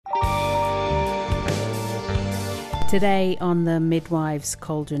Today on the Midwives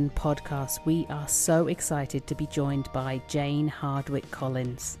Cauldron podcast, we are so excited to be joined by Jane Hardwicke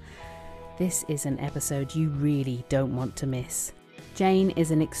Collings. This is an episode you really don't want to miss. Jane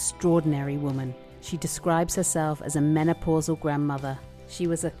is an extraordinary woman. She describes herself as a menopausal grandmother. She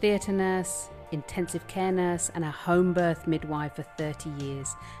was a theatre nurse, intensive care nurse, and a homebirth midwife for 30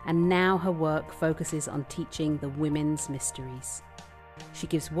 years, and now her work focuses on teaching the women's mysteries. She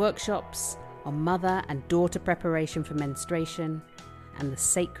gives workshops on mother and daughter preparation for menstruation and the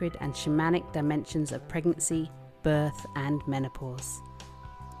sacred and shamanic dimensions of pregnancy, birth, and menopause.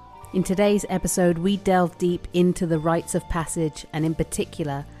 In today's episode, we delve deep into the rites of passage and, in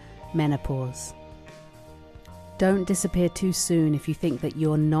particular, menopause. Don't disappear too soon if you think that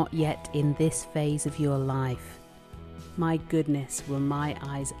you're not yet in this phase of your life. My goodness, were my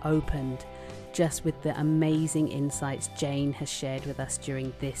eyes opened just with the amazing insights Jane has shared with us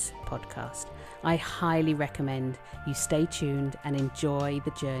during this podcast. I highly recommend you stay tuned and enjoy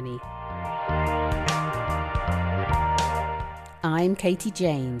the journey. I'm Katie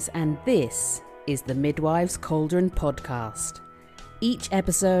James, and this is the Midwives Cauldron podcast. Each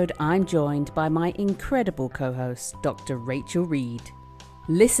episode, I'm joined by my incredible co-host, Dr. Rachel Reed.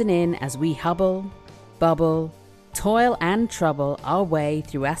 Listen in as we hubble, bubble, toil and trouble our way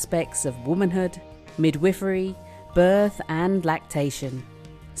through aspects of womanhood, midwifery, birth and lactation.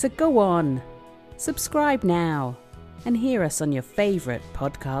 So go on, subscribe now, and hear us on your favourite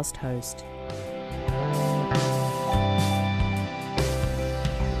podcast host.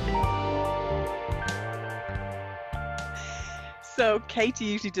 So Katie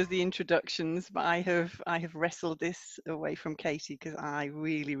usually does the introductions, but I have wrestled this away from Katie because I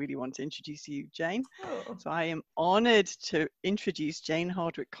really want to introduce you, Jane. Oh. So I am honoured to introduce Jane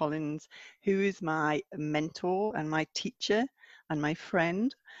Hardwicke Collings, who is my mentor and my teacher and my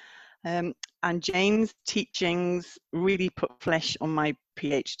friend. And Jane's teachings really put flesh on my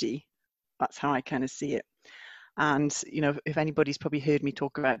PhD. That's how I kind of see it. And, you know, if anybody's probably heard me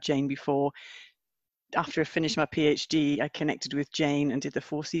talk about Jane before, after I finished my PhD, I connected with Jane and did the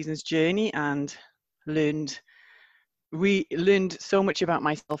 4 Seasons journey and learned so much about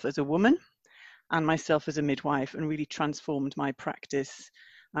myself as a woman and myself as a midwife, and really transformed my practice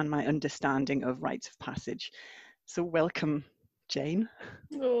and my understanding of rites of passage. So welcome, Jane.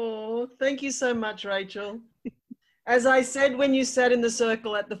 Oh, thank you so much, Rachel. As I said when you sat in the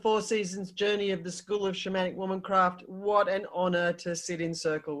circle at the 4 Seasons journey of the School of Shamanic Womancraft, what an honour to sit in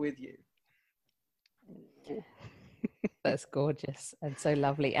circle with you. That's gorgeous and so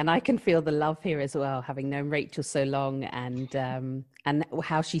lovely, and I can feel the love here as well, having known Rachel so long, and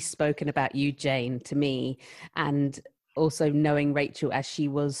how she's spoken about you, Jane, to me, and also knowing Rachel as she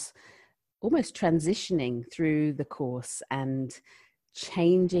was almost transitioning through the course and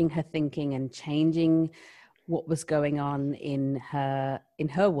changing her thinking and changing what was going on in her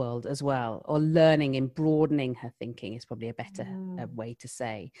world as well, or learning and broadening her thinking is probably a better way to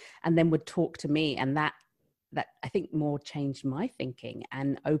say, and then would talk to me, and that I think more changed my thinking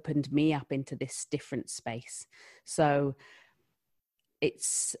and opened me up into this different space. So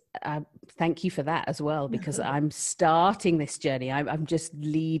it's thank you for that as well, because I'm starting this journey. I'm just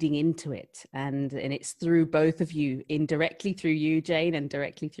leading into it, and it's through both of you, indirectly through you, Jane, and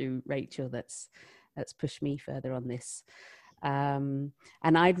directly through Rachel, that's pushed me further on this. And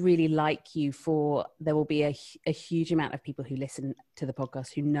I'd really like you there will be a huge amount of people who listen to the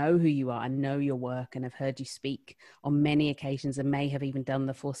podcast who know who you are and know your work and have heard you speak on many occasions and may have even done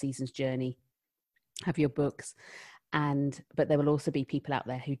the 4 Seasons journey, have your books, but there will also be people out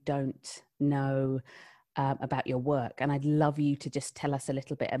there who don't know about your work, and I'd love you to just tell us a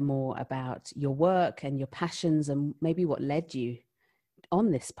little bit more about your work and your passions and maybe what led you on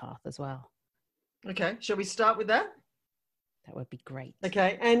this path as well. Okay, shall we start with that? That would be great.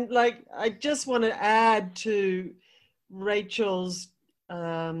 Okay, and I just want to add to Rachel's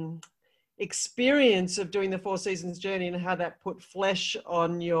experience of doing the 4 Seasons journey and how that put flesh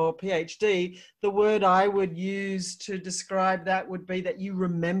on your PhD. The word I would use to describe that would be that you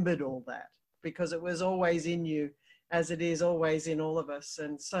remembered all that, because it was always in you, as it is always in all of us.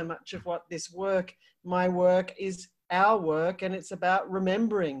 And so much of what this work, my work, is our work, and it's about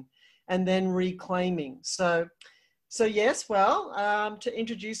remembering and then reclaiming. So yes, well, to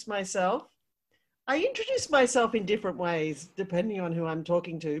introduce myself, I introduce myself in different ways depending on who I'm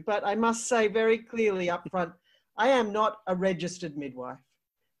talking to, but I must say very clearly up front, I am not a registered midwife,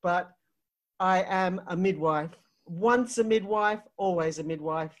 but I am a midwife. Once a midwife, always a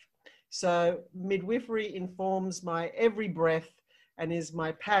midwife. So midwifery informs my every breath and is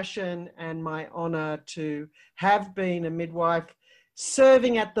my passion and my honor to have been a midwife,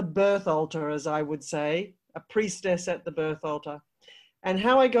 serving at the birth altar, as I would say, a priestess at the birth altar. And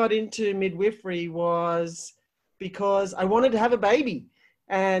how I got into midwifery was because I wanted to have a baby,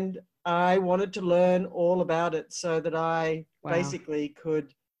 and I wanted to learn all about it so that I basically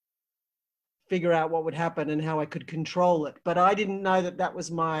could figure out what would happen and how I could control it. But I didn't know that that was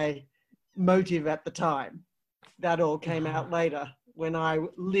my motive at the time. That all came out later when I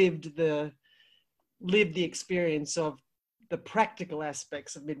lived the experience of the practical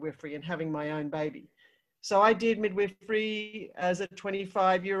aspects of midwifery and having my own baby. So I did midwifery as a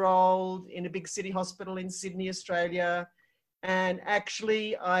 25-year-old in a big city hospital in Sydney, Australia. And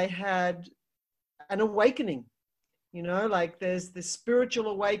actually I had an awakening, you know, like there's this spiritual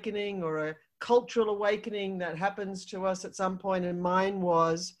awakening or a cultural awakening that happens to us at some point. And mine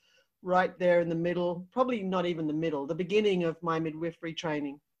was right there in the middle, probably not even the middle, the beginning of my midwifery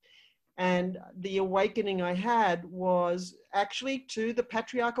training. And the awakening I had was actually to the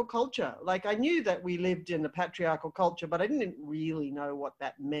patriarchal culture. Like I knew that we lived in a patriarchal culture, but I didn't really know what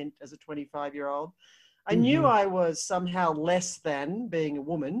that meant as a 25-year-old. I knew I was somehow less than being a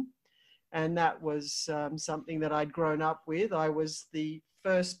woman. And that was something that I'd grown up with. I was the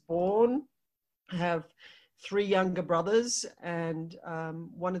firstborn. I have 3 younger brothers. And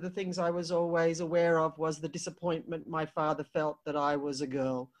one of the things I was always aware of was the disappointment my father felt that I was a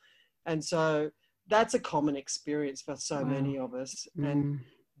girl. And so that's a common experience for so many of us. And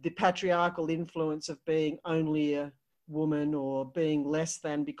the patriarchal influence of being only a woman or being less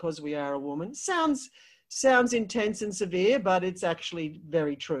than because we are a woman sounds intense and severe, but it's actually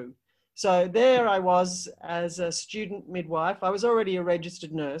very true. So there I was as a student midwife. I was already a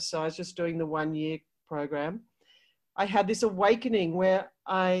registered nurse, so I was just doing the 1-year program. I had this awakening where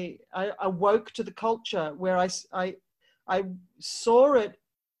I awoke to the culture, where I saw it,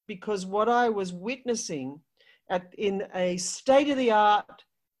 because what I was witnessing in a state-of-the-art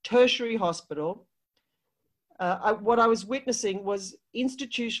tertiary hospital, what I was witnessing was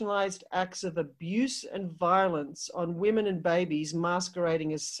institutionalized acts of abuse and violence on women and babies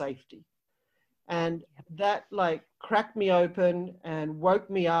masquerading as safety. And that like cracked me open and woke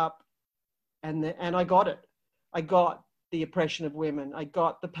me up, and I got it. I got the oppression of women. I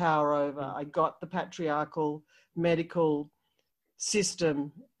got the power over. I got the patriarchal medical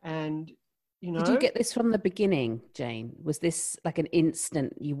system. And you know, did you get this from the beginning, Jane? Was this like an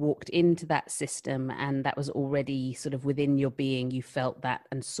instant you walked into that system and that was already sort of within your being, you felt that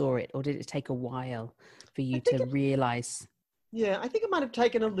and saw it, or did it take a while for you to realize? Yeah, I think it might have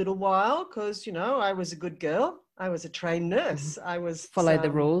taken a little while because, you know, I was a good girl. I was a trained nurse. I was follow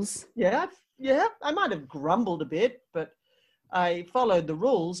the rules. Yeah, I might have grumbled a bit, but I followed the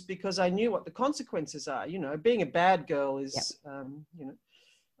rules because I knew what the consequences are. You know, being a bad girl is, you know,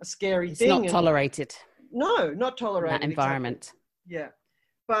 a scary thing. It's not tolerated. No, not tolerated. In that environment. Exactly. Yeah.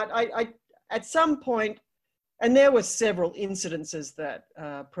 But I at some point, and there were several incidences that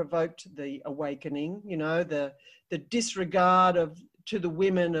provoked the awakening, you know, the disregard to the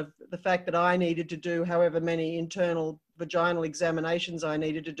women of the fact that I needed to do however many internal vaginal examinations I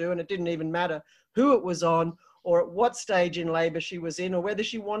needed to do. And it didn't even matter who it was on or at what stage in labor she was in or whether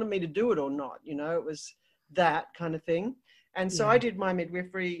she wanted me to do it or not. You know, it was that kind of thing. And so I did my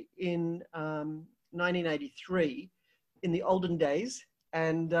midwifery in 1983 in the olden days.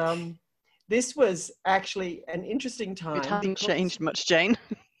 And this was actually an interesting time. It hasn't changed much, Jane.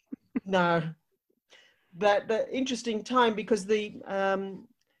 No. But the interesting time because the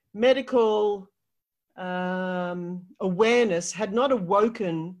medical awareness had not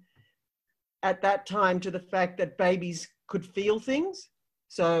awoken at that time to the fact that babies could feel things.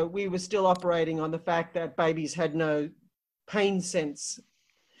 So we were still operating on the fact that babies had no pain sense.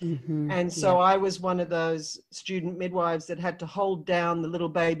 And so I was one of those student midwives that had to hold down the little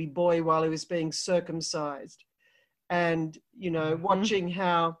baby boy while he was being circumcised. And, you know, watching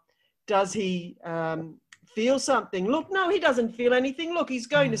how does he feel something? Look, no, he doesn't feel anything. Look, he's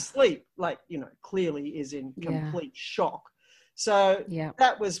going to sleep. Like, you know, clearly is in complete shock. So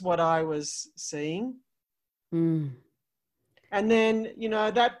that was what I was seeing. And then, you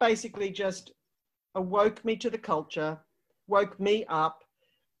know, that basically just awoke me to the culture, woke me up,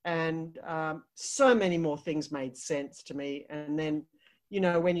 and so many more things made sense to me. And then, you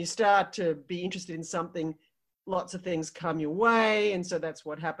know, when you start to be interested in something, lots of things come your way. And so that's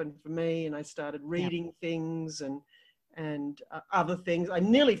what happened for me. And I started reading things and other things. I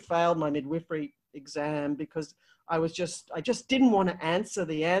nearly failed my midwifery exam because I just didn't want to answer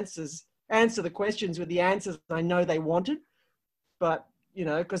the questions with the answers I know they wanted, but, you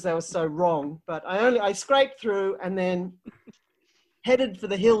know, because they were so wrong. But I scraped through and then headed for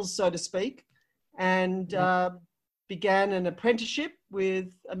the hills, so to speak, and began an apprenticeship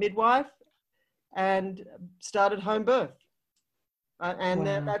with a midwife. and started home birth. And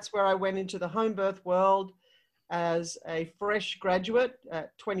Wow. that's where I went into the home birth world as a fresh graduate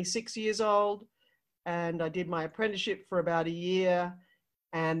at 26 years old. And I did my apprenticeship for about a year.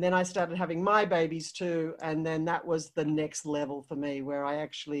 And then I started having my babies too. And then that was the next level for me, where I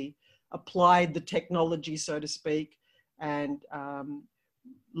actually applied the technology, so to speak, and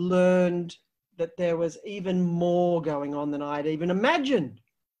learned that there was even more going on than I'd even imagined.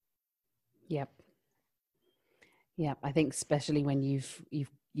 Yep. Yeah, I think especially when you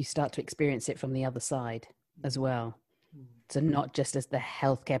start to experience it from the other side as well. So not just as the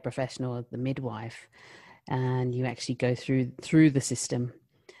healthcare professional or the midwife, and you actually go through the system.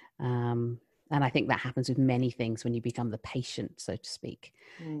 And I think that happens with many things when you become the patient, so to speak.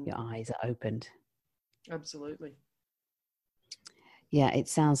 Your eyes are opened. Absolutely. Yeah, it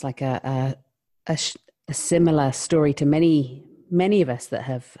sounds like a similar story to many of us that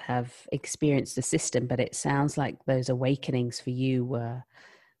have experienced the system, but it sounds like those awakenings for you were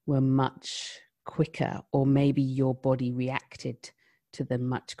much quicker, or maybe your body reacted to them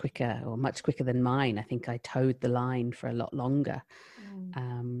much quicker than mine. I think I towed the line for a lot longer.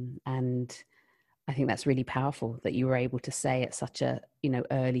 And I think that's really powerful that you were able to say at such a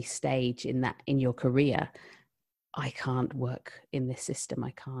early stage in your career, I can't work in this system.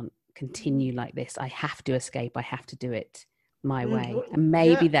 I can't continue like this. I have to escape. I have to do it my way. And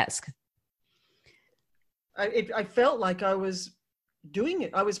maybe that's... I felt like I was doing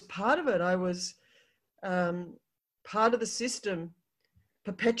it. I was part of it. I was part of the system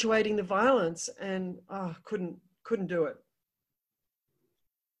perpetuating the violence, and couldn't do it.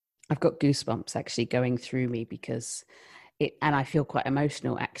 I've got goosebumps actually going through me because and I feel quite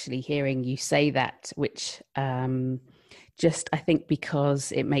emotional actually hearing you say that, which just I think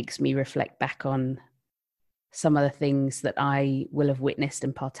because it makes me reflect back on some of the things that I will have witnessed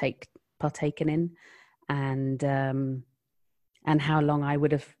and partaken in, and how long I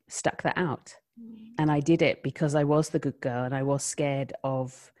would have stuck that out. And I did it because I was the good girl, and I was scared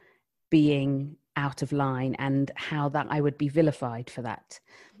of being out of line and how that I would be vilified for that.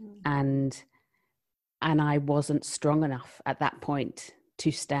 And I wasn't strong enough at that point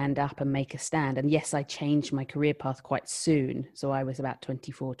to stand up and make a stand. And yes, I changed my career path quite soon. So I was about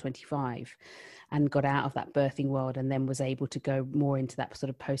 24, 25 and got out of that birthing world, and then was able to go more into that sort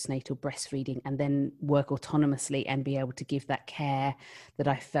of postnatal breastfeeding, and then work autonomously and be able to give that care that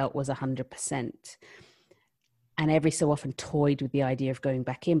I felt was 100%. And every so often toyed with the idea of going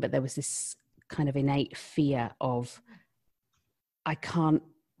back in, but there was this kind of innate fear of, I can't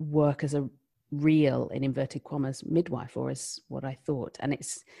work as a real, in inverted commas, midwife, or as what I thought. And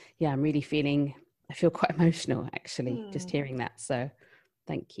it's, I'm really I feel quite emotional actually, just hearing that. So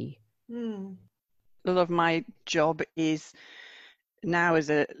thank you. A lot of my job is now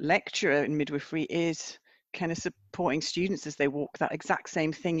as a lecturer in midwifery is kind of supporting students as they walk that exact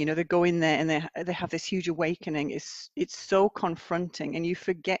same thing. They go in there and they have this huge awakening. It's so confronting, and you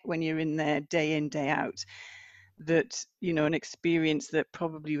forget when you're in there day in, day out, that an experience that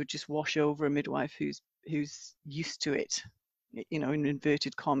probably would just wash over a midwife who's used to it, in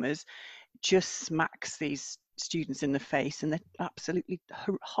inverted commas, just smacks these students in the face, and they're absolutely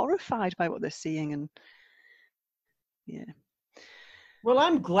horrified by what they're seeing. And well,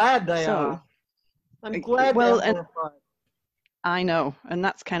 I'm glad they are. I'm glad they're horrified. I know, and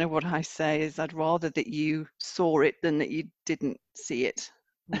that's kind of what I say, is I'd rather that you saw it than that you didn't see it.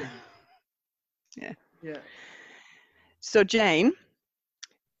 Yeah. So Jane,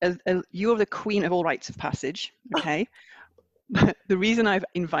 you're the queen of all rites of passage, okay? The reason I've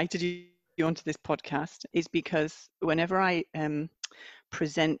invited you onto this podcast is because whenever I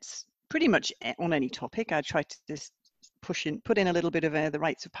present pretty much on any topic, I try to just put in a little bit of the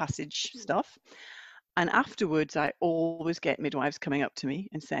rites of passage stuff. And afterwards, I always get midwives coming up to me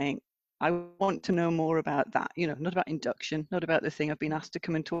and saying, I want to know more about that, not about induction, not about the thing I've been asked to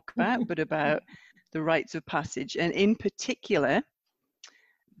come and talk about, but about the rites of passage. And in particular,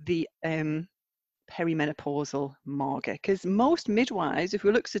 the perimenopausal marga, because most midwives, if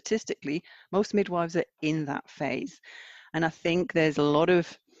we look statistically, most midwives are in that phase. And I think there's a lot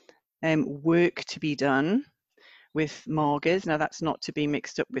of work to be done with margas. Now, that's not to be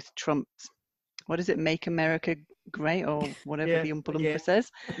mixed up with Trump's, what is it, Make America Great, or whatever the Oompa Loompa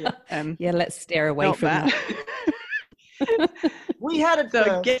says. Let's steer away from that. We had it so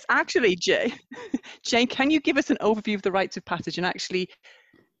first. I guess actually, Jane, can you give us an overview of the rites of passage and actually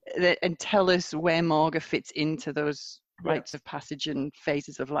and tell us where marga fits into those rites of passage and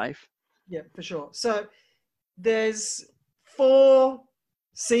phases of life? Yeah, for sure. So there's 4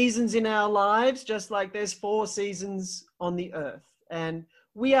 seasons in our lives, just like there's 4 seasons on the earth. And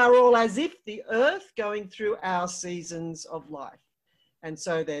we are all as if the earth going through our seasons of life. And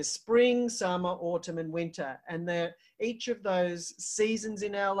so there's spring, summer, autumn, and winter. And each of those seasons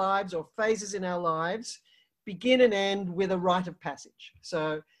in our lives or phases in our lives begin and end with a rite of passage.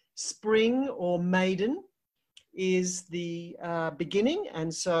 So spring or maiden is the beginning.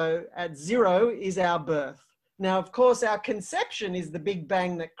 And so at 0 is our birth. Now, of course, our conception is the big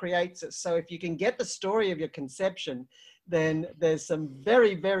bang that creates us. So if you can get the story of your conception, then there's some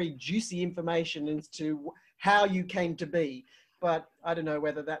very, very juicy information as to how you came to be. But I don't know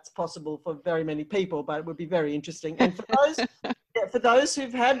whether that's possible for very many people, but it would be very interesting. And for those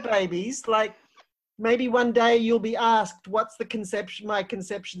who've had babies, like maybe one day you'll be asked, what's my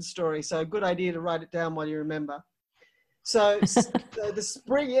conception story? So a good idea to write it down while you remember. So the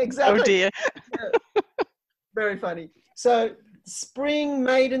spring, exactly. Oh dear. Very funny. So spring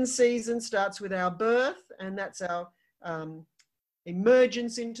maiden season starts with our birth, and that's our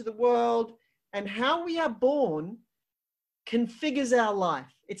emergence into the world. And how we are born configures our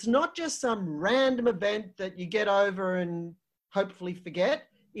life. It's not just some random event that you get over and hopefully forget.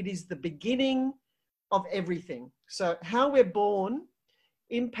 It is the beginning of everything. So how we're born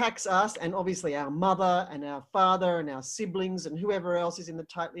impacts us, and obviously our mother and our father and our siblings and whoever else is in the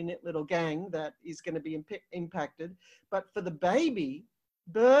tightly knit little gang that is going to be impacted. But for the baby,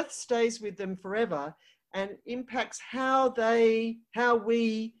 birth stays with them forever and impacts how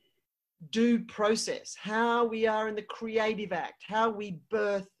we do process, how we are in the creative act, how we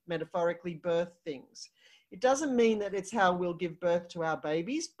metaphorically birth things. It doesn't mean that it's how we'll give birth to our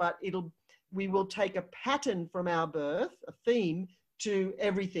babies, but we will take a pattern from our birth, a theme, to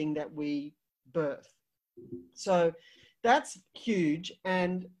everything that we birth. So that's huge,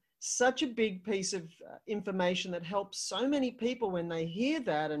 and such a big piece of information that helps so many people when they hear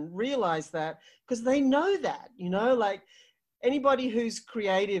that and realize that, because they know that, like anybody who's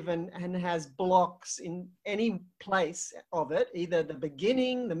creative and has blocks in any place of it, either the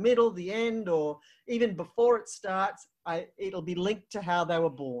beginning, the middle, the end, or even before it starts, it'll be linked to how they were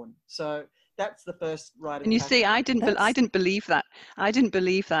born. So that's the first rite of And you passage. see, I didn't believe that. I didn't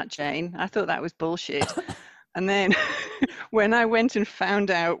believe that, Jane. I thought that was bullshit. And then when I went and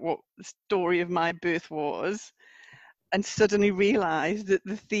found out what the story of my birth was, and suddenly realized that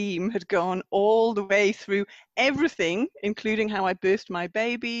the theme had gone all the way through everything, including how I birthed my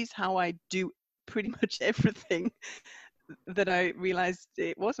babies, how I do pretty much everything, that I realized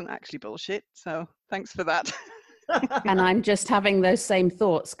it wasn't actually bullshit. So thanks for that. And I'm just having those same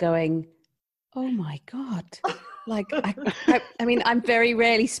thoughts going, oh my God. Like, I mean, I'm very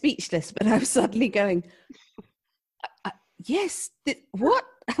rarely speechless, but I'm suddenly going, yes,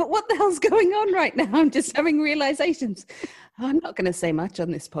 what the hell's going on right now? I'm just having realizations. I'm not going to say much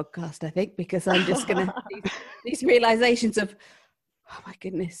on this podcast, I think, because I'm just going to have these realizations of, oh my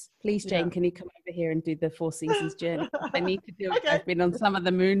goodness, please, Jane, can you come over here and do the 4 Seasons journey? I need to do it. Okay. I've been on some of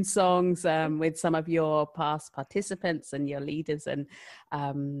the moon songs with some of your past participants and your leaders, and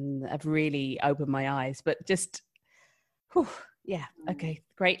I've really opened my eyes, but just, whew, yeah, okay,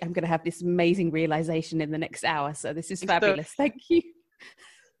 great. I'm going to have this amazing realization in the next hour. So this is fabulous. Thank you.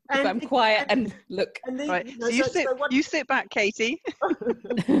 If I'm quiet and look. Right. So you sit back, Katie.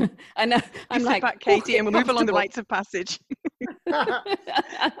 I know. I'm sit back, Katie, and we'll move along the rites of passage.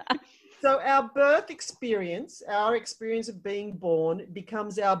 So our birth experience, our experience of being born,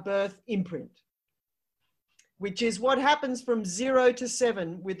 becomes our birth imprint, which is what happens from 0 to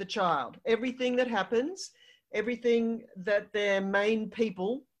 7 with the child. Everything that happens, everything that their main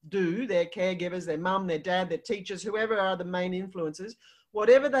people do, their caregivers, their mum, their dad, their teachers, whoever are the main influences,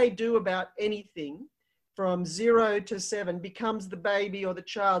 whatever they do about anything from 0 to 7 becomes the baby or the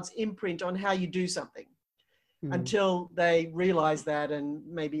child's imprint on how you do something until they realize that and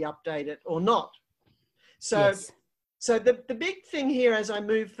maybe update it or not. So, so the big thing here as I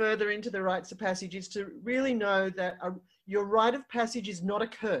move further into the rites of passage is to really know that your rite of passage is not a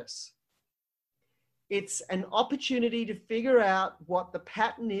curse. It's an opportunity to figure out what the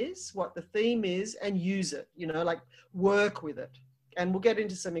pattern is, what the theme is, and use it, like work with it. And we'll get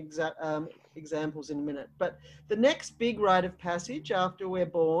into some examples in a minute. But the next big rite of passage after we're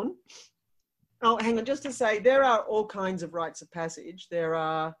born, hang on, just to say, there are all kinds of rites of passage. There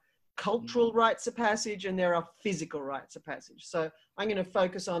are cultural rites of passage and there are physical rites of passage. So I'm going to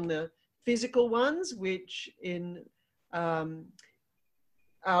focus on the physical ones, which are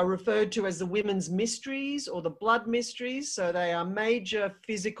referred to as the women's mysteries or the blood mysteries. So they are major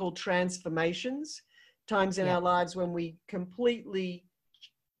physical transformations, times in our lives when we completely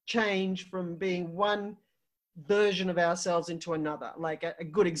change from being one version of ourselves into another. Like a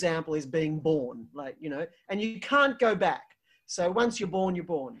good example is being born, and you can't go back. So once you're born, you're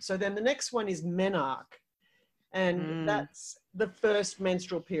born. So then the next one is menarche. And that's the first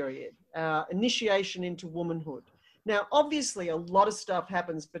menstrual period, initiation into womanhood. Now, obviously, a lot of stuff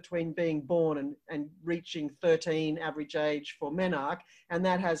happens between being born and reaching 13 average age for menarche, and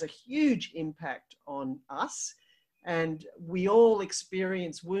that has a huge impact on us. And we all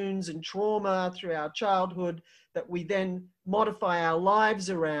experience wounds and trauma through our childhood that we then modify our lives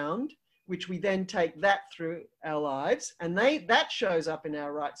around, which we then take that through our lives. And that shows up in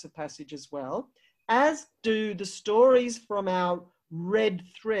our rites of passage as well, as do the stories from our red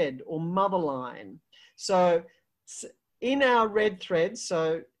thread or mother line. So in our red thread,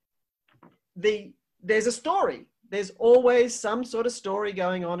 so there's a story. There's always some sort of story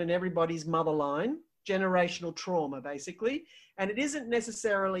going on in everybody's mother line, generational trauma, basically. And it isn't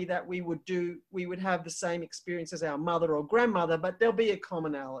necessarily that we would have the same experience as our mother or grandmother, but there'll be a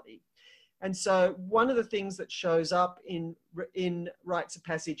commonality. And so one of the things that shows up in rites of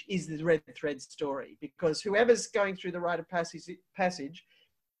passage is the red thread story, because whoever's going through the rite of passage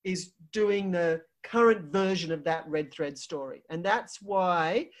is doing the current version of that red thread story. And that's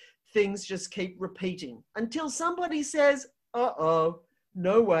why things just keep repeating until somebody says, uh-oh,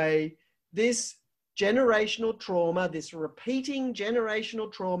 no way, this generational trauma, this repeating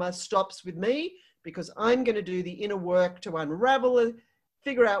generational trauma stops with me, because I'm going to do the inner work to unravel it,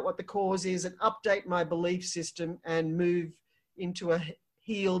 figure out what the cause is, and update my belief system and move into a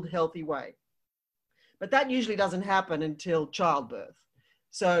healed, healthy way. But that usually doesn't happen until childbirth.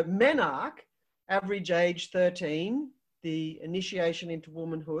 So menarche, average age 13, the initiation into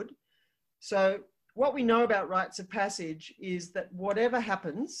womanhood. So what we know about rites of passage is that whatever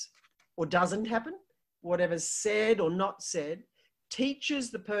happens or doesn't happen, whatever's said or not said,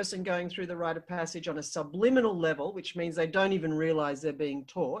 teaches the person going through the rite of passage on a subliminal level, which means they don't even realize they're being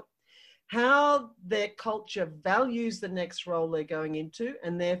taught, how their culture values the next role they're going into,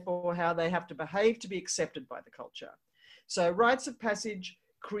 and therefore how they have to behave to be accepted by the culture. So rites of passage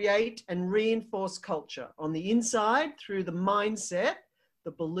create and reinforce culture on the inside through the mindset,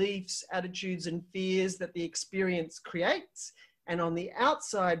 the beliefs, attitudes, and fears that the experience creates, and on the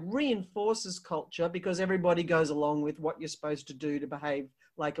outside reinforces culture because everybody goes along with what you're supposed to do to behave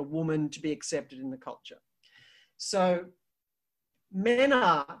like a woman to be accepted in the culture. So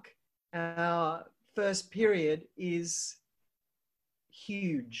menarche, our first period, is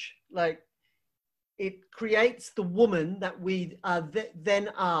huge. Like, it creates the woman that we then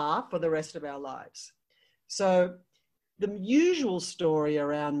are for the rest of our lives. So the usual story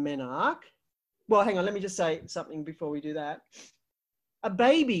around menarche, well, hang on, let me just say something before we do that. A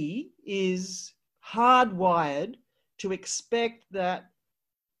baby is hardwired to expect that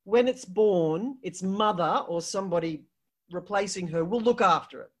when it's born, its mother or somebody replacing her will look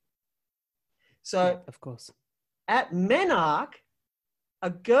after it. So, yeah, of course, at menarche, a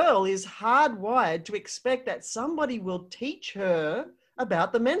girl is hardwired to expect that somebody will teach her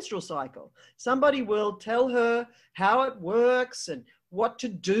about the menstrual cycle. Somebody will tell her how it works and what to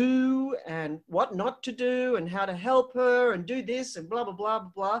do and what not to do and how to help her and do this and blah, blah, blah, blah,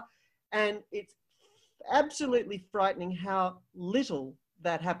 blah. And it's absolutely frightening how little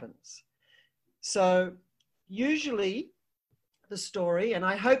that happens. So usually the story, and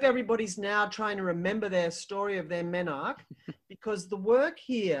I hope everybody's now trying to remember their story of their menarche, because the work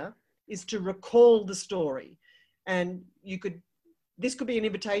here is to recall the story. And this could be an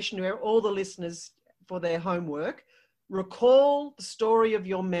invitation to all the listeners for their homework. Recall the story of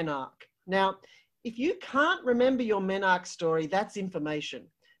your menarche. Now, if you can't remember your menarche story, that's information,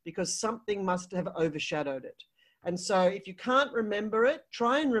 because something must have overshadowed it. And so if you can't remember it,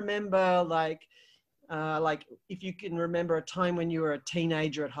 try and remember like if you can remember a time when you were a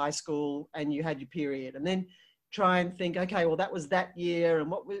teenager at high school and you had your period, and then try and think, okay, well, that was that year,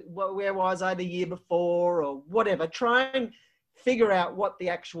 and where was I the year before, or whatever. Try and figure out what the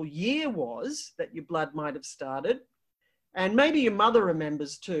actual year was that your blood might have started. And maybe your mother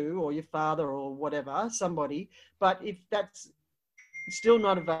remembers too, or your father, or whatever, somebody. But if that's still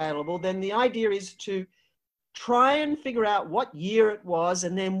not available, then the idea is to try and figure out what year it was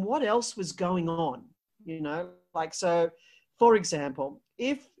and then what else was going on, you know? Like, so, for example,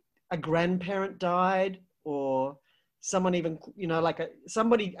 if a grandparent died, or someone even, you know, like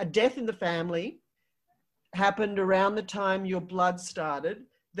a death in the family happened around the time your blood started,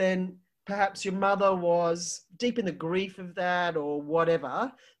 then perhaps your mother was deep in the grief of that or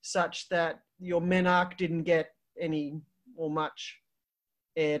whatever, such that your menarche didn't get any or much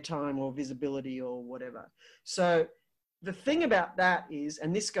airtime or visibility or whatever. So the thing about that is,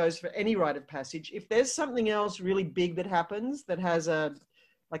 and this goes for any rite of passage, if there's something else really big that happens that has a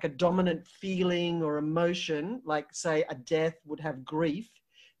like a dominant feeling or emotion, like say a death would have grief,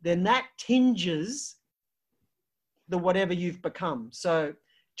 then that tinges the whatever you've become. So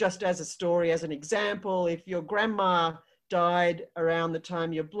just as a story, as an example, if your grandma died around the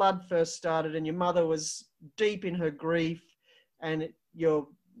time your blood first started and your mother was deep in her grief and your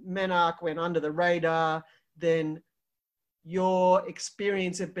menarche went under the radar, then your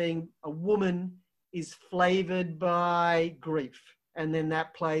experience of being a woman is flavored by grief. And then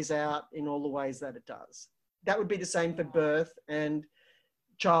that plays out in all the ways that it does. That would be the same for birth and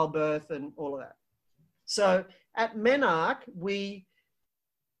childbirth and all of that. So at menarche,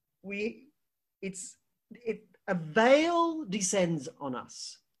 a veil descends on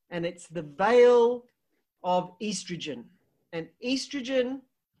us, and it's the veil of estrogen. And estrogen,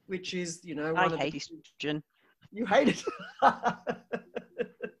 which is, you know, I hate estrogen. You hate it.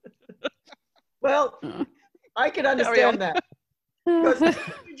 Well, I can understand that. Because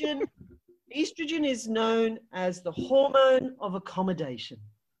estrogen is known as the hormone of accommodation.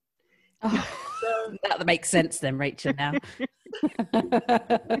 Oh, so, that makes sense then, Rachel, now.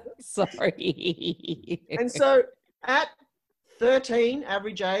 Sorry. And so at 13,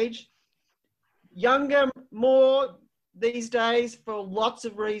 average age, younger more these days for lots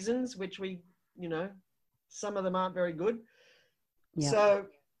of reasons, which we, you know, some of them aren't very good. Yep. So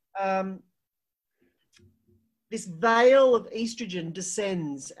this veil of estrogen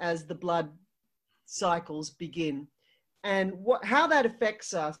descends as the blood cycles begin. And how that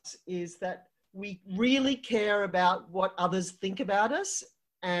affects us is that we really care about what others think about us.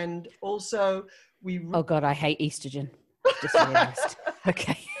 And also oh God, I hate estrogen. Just realized.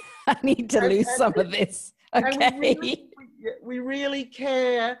 Okay. I need to lose some of this. Okay. We really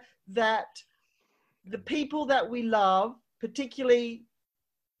care that the people that we love, particularly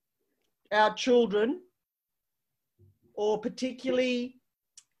our children, or particularly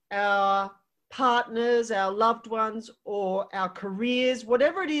our partners, our loved ones, or our careers,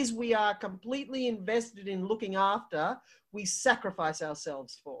 whatever it is we are completely invested in looking after, we sacrifice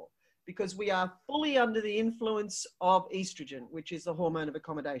ourselves for, because we are fully under the influence of estrogen, which is the hormone of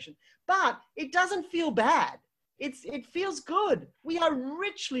accommodation. But it doesn't feel bad. It feels good. We are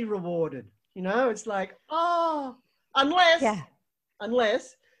richly rewarded. You know, it's like, oh, unless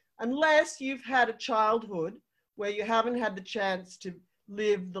you've had a childhood where you haven't had the chance to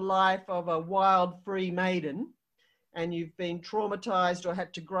live the life of a wild, free maiden, and you've been traumatized or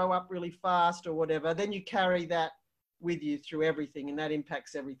had to grow up really fast or whatever, then you carry that with you through everything, and that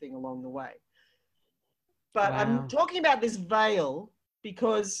impacts everything along the way. But wow. I'm talking about this veil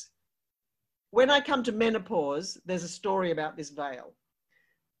because when I come to menopause, there's a story about this veil.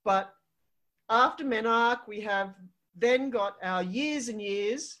 But after menarche, we have then got our years and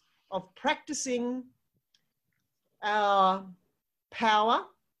years of practicing our power,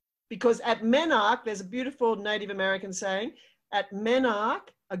 because at menarche, there's a beautiful Native American saying, at menarche,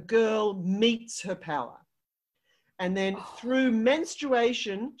 a girl meets her power. And then through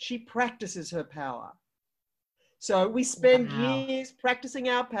menstruation, she practices her power. So we spend years practicing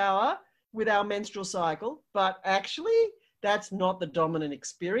our power with our menstrual cycle, but actually that's not the dominant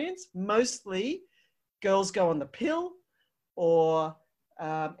experience. Mostly girls go on the pill or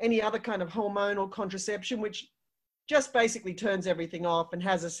any other kind of hormonal contraception, which just basically turns everything off and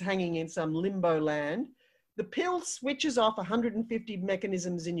has us hanging in some limbo land. The pill switches off 150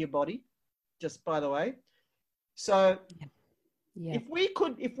 mechanisms in your body, just by the way. So if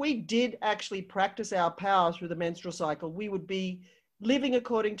we did actually practice our power through the menstrual cycle, we would be living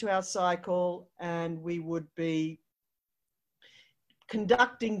according to our cycle, and we would be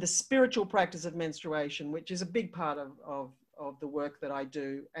conducting the spiritual practice of menstruation, which is a big part of the work that I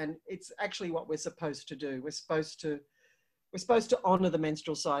do. And it's actually what we're supposed to do. We're supposed to honor the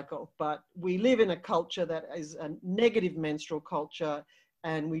menstrual cycle, but we live in a culture that is a negative menstrual culture,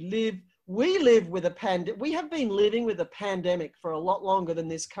 and we live with a pandemic. We have been living with a pandemic for a lot longer than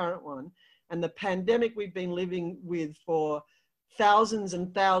this current one. And the pandemic we've been living with for thousands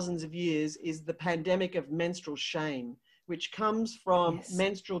and thousands of years is the pandemic of menstrual shame, which comes from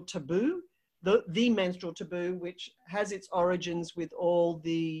menstrual taboo, the menstrual taboo, which has its origins with all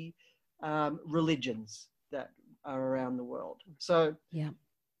the religions that are around the world. So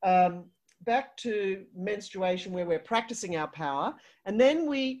back to menstruation, where we're practicing our power. And then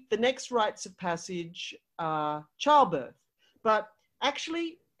the next rites of passage are childbirth. But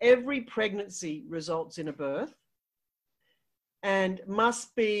actually every pregnancy results in a birth and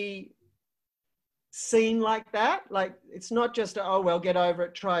must be seen like that. Like, it's not just, oh, well, get over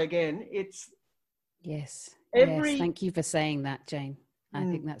it, try again. It's yes. Thank you for saying that, Jane. I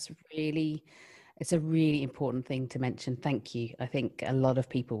think that's It's a really important thing to mention. Thank you. I think a lot of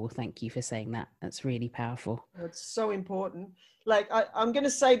people will thank you for saying that. That's really powerful. It's so important. Like I'm going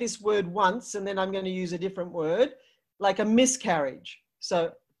to say this word once and then I'm going to use a different word, like a miscarriage.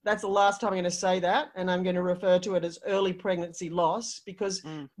 So that's the last time I'm going to say that. And I'm going to refer to it as early pregnancy loss, because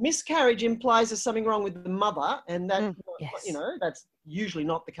miscarriage implies there's something wrong with the mother. And that, Yes. you know, that's usually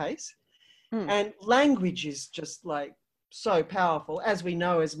not the case. And language is just like so powerful, as we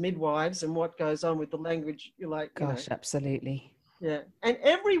know as midwives, and what goes on with the language. You're like, gosh, absolutely. Yeah. And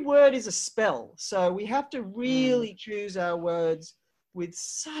every word is a spell. So we have to really choose our words with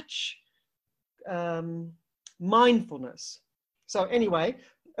such mindfulness. So anyway,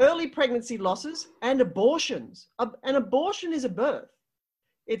 early pregnancy losses and abortions. An abortion is a birth.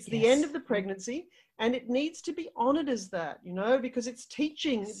 It's the end of the pregnancy, and it needs to be honored as that, you know, because it's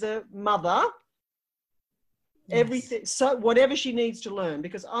teaching the mother everything, so whatever she needs to learn,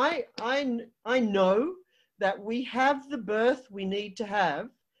 because I know that we have the birth we need to have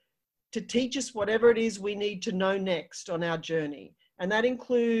to teach us whatever it is we need to know next on our journey. And that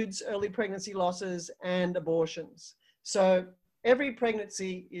includes early pregnancy losses and abortions. So every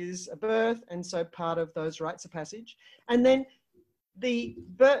pregnancy is a birth, and so part of those rites of passage. And then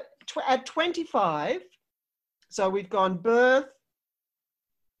at 25, so we've gone birth,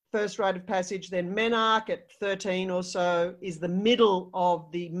 first rite of passage, then menarche at 13 or so is the middle of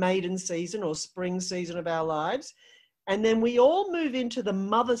the maiden season or spring season of our lives. And then we all move into the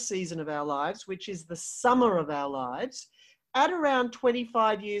mother season of our lives, which is the summer of our lives, at around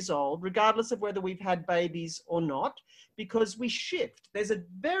 25 years old, regardless of whether we've had babies or not, because we shift. There's a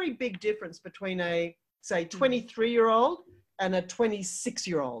very big difference between a, say, 23-year-old and a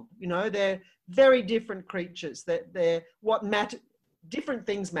 26-year-old. You know, they're very different creatures. They're what matter. Different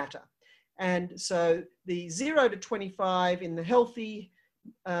things matter. And so the 0 to 25 in the healthy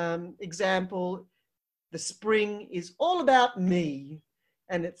example, the spring is all about me.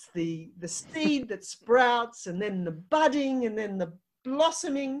 And it's the seed that sprouts, and then the budding, and then the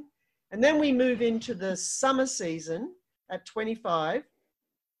blossoming. And then we move into the summer season at 25.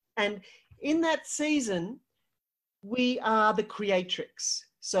 And in that season, we are the creatrix.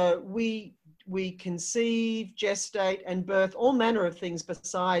 So we conceive, gestate, and birth all manner of things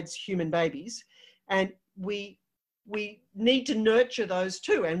besides human babies. And we need to nurture those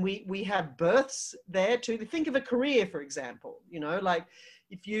too. And we have births there too. Think of a career, for example, you know, like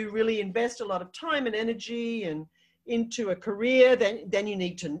if you really invest a lot of time and energy and into a career, then you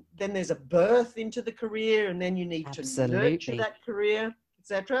need to, then there's a birth into the career, and then you need to nurture that career,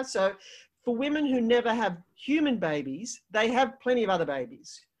 etc. So for women who never have human babies, they have plenty of other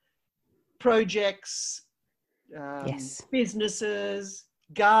babies. Projects, businesses,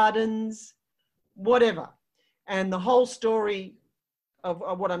 gardens, whatever. And the whole story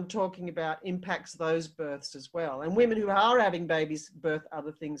of what I'm talking about impacts those births as well. And women who are having babies birth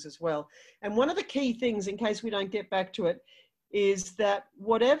other things as well. And one of the key things, in case we don't get back to it, is that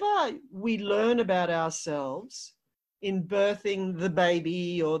whatever we learn about ourselves in birthing the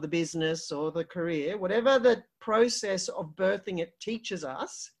baby or the business or the career, whatever the process of birthing it teaches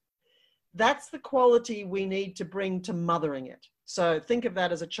us, that's the quality we need to bring to mothering it. So think of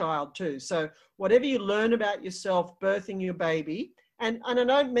that as a child too. So whatever you learn about yourself birthing your baby, and I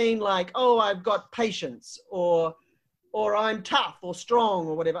don't mean like, oh, I've got patience or I'm tough or strong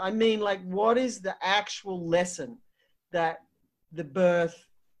or whatever. I mean like, what is the actual lesson that the birth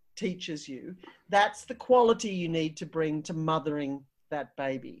teaches you? That's the quality you need to bring to mothering that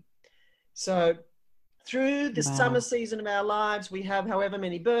baby. So through the summer season of our lives, we have however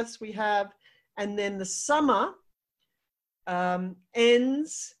many births we have. And then the summer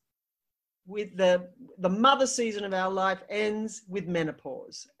ends with the mother season of our life ends with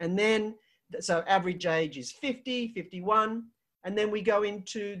menopause. And then, so average age is 50, 51. And then we go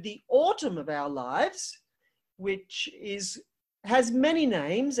into the autumn of our lives, which has many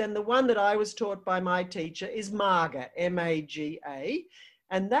names. And the one that I was taught by my teacher is Maga, M-A-G-A.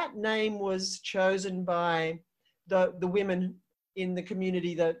 And that name was chosen by the women in the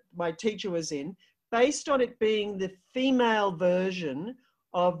community that my teacher was in, based on it being the female version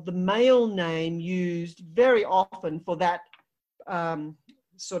of the male name used very often for that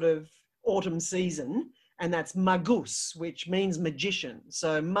sort of autumn season, and that's Magus, which means magician.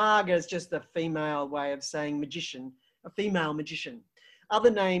 So Maga is just a female way of saying magician, a female magician. Other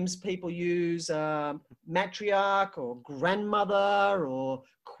names people use matriarch or grandmother or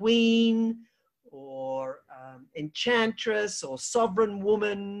queen or enchantress or sovereign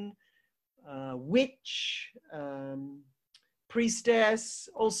woman, witch, priestess,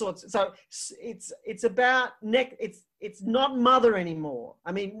 all sorts. So it's about it's not mother anymore.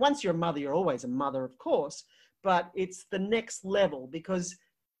 I mean, once you're a mother, you're always a mother, of course, but it's the next level, because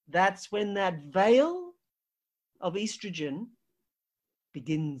that's when that veil of estrogen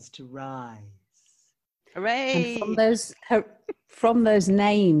begins to rise. Hooray! And from those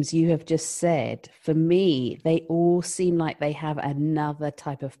names you have just said, for me, they all seem like they have another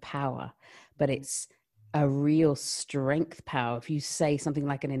type of power, but it's a real strength power. If you say something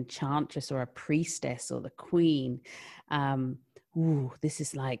like an enchantress or a priestess or the queen, this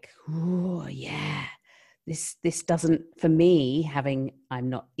is like, ooh, yeah. This doesn't, for me, I'm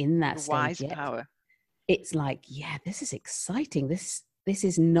not in that The stage wise yet. power. It's like, yeah, this is exciting. This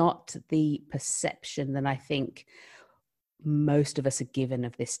is not the perception that I think most of us are given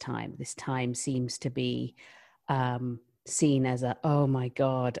of this time. This time seems to be seen as oh my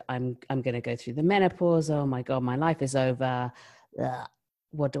God, I'm going to go through the menopause. Oh my God, my life is over. Ugh,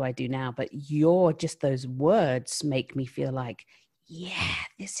 what do I do now? But those words make me feel like, yeah,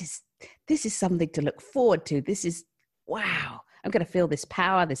 this is something to look forward to. This is, wow, I'm going to feel this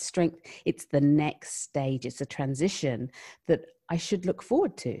power, this strength. It's the next stage. It's a transition that I should look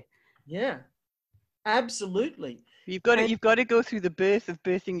forward to. Yeah, absolutely. You've got to go through the birth of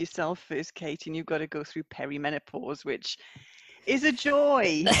birthing yourself first, Kate, and you've got to go through peri-menopause, which is a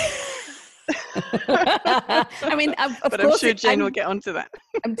joy. I mean, of but course, I'm sure Jane will get onto that.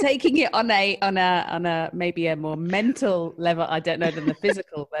 I'm taking it on a maybe a more mental level. I don't know than the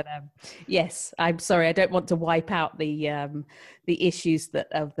physical, but yes, I'm sorry. I don't want to wipe out the issues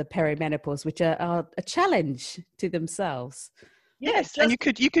of the perimenopause, which are a challenge to themselves. Yes, and you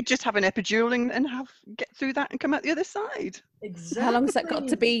could just have an epidural and get through that and come out the other side. Exactly. How long has that got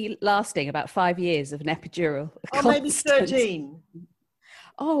to be lasting? About 5 years of an epidural? Oh, maybe 13.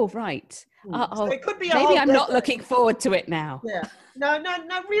 Oh, right. So it could be maybe I'm not looking forward to it now. Yeah. No,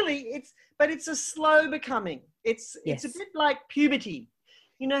 really. It's a slow becoming. It's a bit like puberty.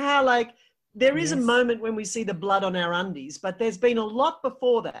 You know how like there is a moment when we see the blood on our undies, but there's been a lot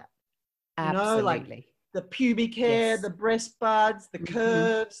before that. Absolutely. You know, like the pubic hair, the breast buds, the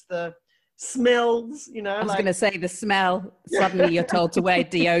curves, the smells, you know. I was going to say the smell. Suddenly you're told to wear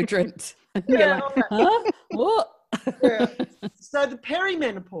deodorant. And you're like, huh? What? Yeah. So the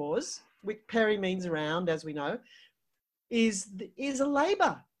perimenopause, which peri means around, as we know, is a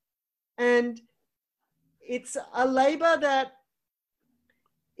labor. And it's a labor that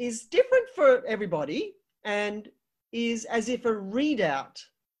is different for everybody and is as if a readout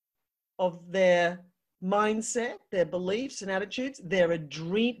of their mindset, their beliefs and attitudes,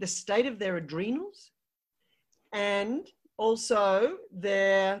 the state of their adrenals, and also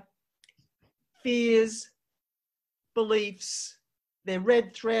their fears, beliefs, their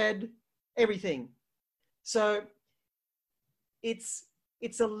red thread, everything. So it's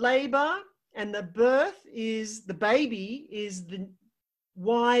a labor, and the baby is the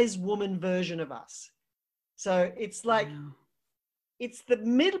wise woman version of us. So it's like, it's the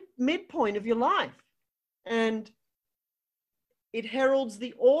midpoint of your life. And it heralds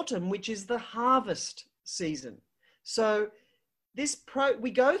the autumn, which is the harvest season. So we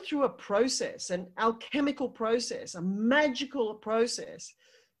go through a process, an alchemical process, a magical process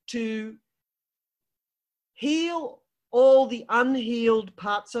to heal all the unhealed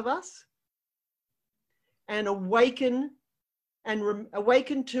parts of us and awaken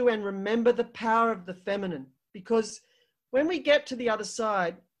to and remember the power of the feminine. Because when we get to the other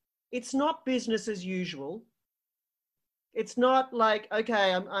side, it's not business as usual. It's not like,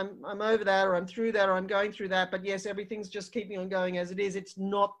 okay, I'm over that, or I'm through that, or I'm going through that, but yes, everything's just keeping on going as it is. It's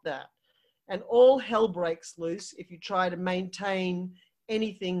not that. And all hell breaks loose if you try to maintain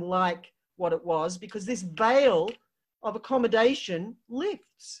anything like what it was, because this veil of accommodation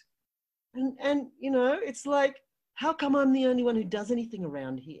lifts. And you know, it's like, how come I'm the only one who does anything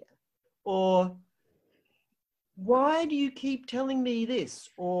around here? Or why do you keep telling me this?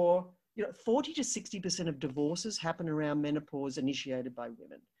 Or, you know, 40 to 60% of divorces happen around menopause initiated by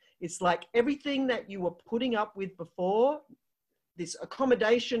women. It's like everything that you were putting up with before, this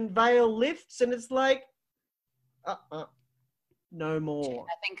accommodation veil lifts, and it's like, no more.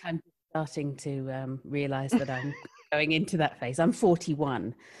 I think I'm starting to realize that I'm going into that phase. I'm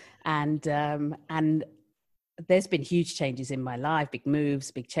 41, and there's been huge changes in my life, big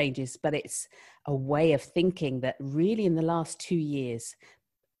moves, big changes, but it's a way of thinking that really in the last 2 years,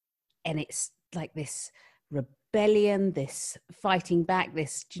 and it's like this rebellion, this fighting back,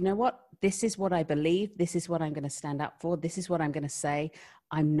 this, do you know what? This is what I believe. This is what I'm going to stand up for. This is what I'm going to say.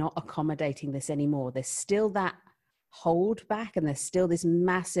 I'm not accommodating this anymore. There's still that hold back, and there's still this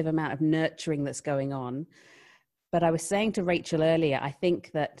massive amount of nurturing that's going on. But I was saying to Rachel earlier, I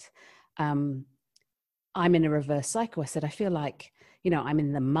think that I'm in a reverse cycle. I said, I feel like, you know, I'm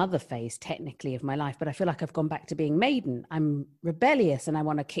in the mother phase technically of my life, but I feel like I've gone back to being maiden. I'm rebellious and I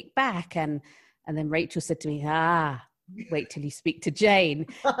want to kick back. And then Rachel said to me, wait till you speak to Jane.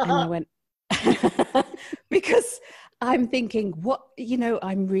 And I went, because I'm thinking, what, you know,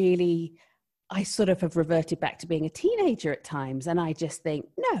 I sort of have reverted back to being a teenager at times. And I just think,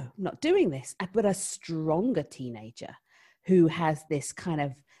 no, I'm not doing this. But a stronger teenager who has this kind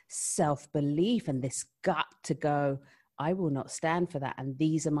of self-belief and this gut to go, I will not stand for that. And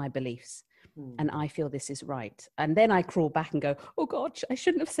these are my beliefs. And I feel this is right. And then I crawl back and go, oh God, I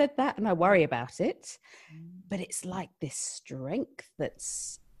shouldn't have said that. And I worry about it. But it's like this strength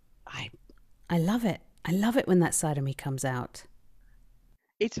that's, I love it. I love it when that side of me comes out.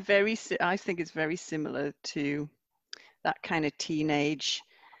 It's I think it's very similar to that kind of teenage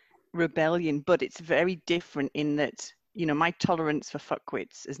rebellion, but it's very different in that, you know, my tolerance for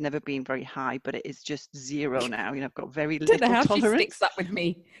fuckwits has never been very high, but it is just zero now. You know, I've got very little don't know how tolerance. She sticks up with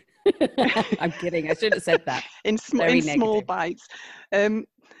me. I'm kidding. I shouldn't have said that. in small bites.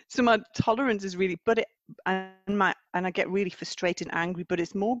 So my tolerance is really, and I get really frustrated and angry, but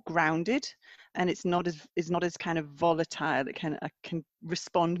it's more grounded, and it's not as kind of volatile. I can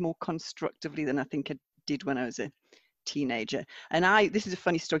respond more constructively than I think I did when I was a teenager. And this is a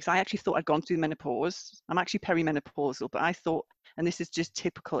funny story, because I actually thought I'd gone through menopause. I'm actually peri-menopausal, but I thought, and this is just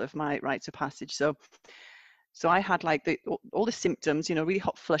typical of my rites of passage. So I had like all the symptoms, you know, really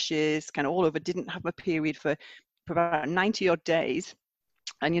hot flushes, kind of all over, didn't have a period for about 90 odd days.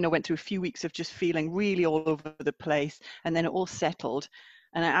 And, you know, went through a few weeks of just feeling really all over the place. And then it all settled.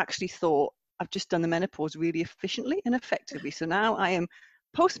 And I actually thought, I've just done the menopause really efficiently and effectively. So now I am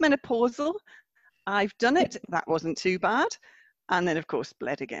postmenopausal. I've done it. That wasn't too bad. And then, of course,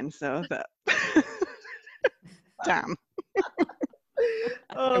 bled again. So that, damn.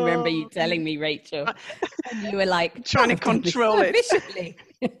 I remember you telling me, Rachel, and you were like, trying to control it efficiently.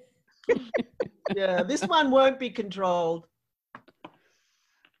 Yeah, this one won't be controlled.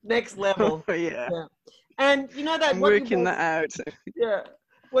 Next level. Yeah. And you know that I'm working that out. Yeah,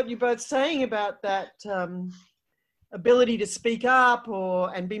 what you're both saying about that ability to speak up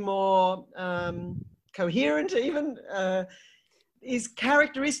and be more coherent, even is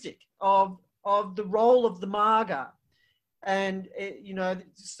characteristic of the role of the Marga. And you know,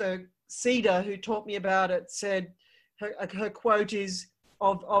 so Cedar, who taught me about it, said her quote is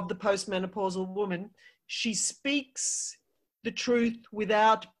of the postmenopausal woman: she speaks the truth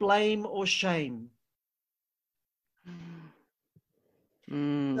without blame or shame.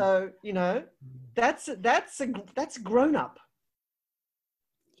 So, you know, that's grown up.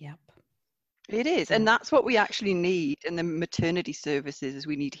 Yep. It is. And that's what we actually need in the maternity services, is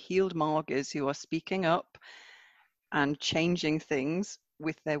we need healed Margas who are speaking up and changing things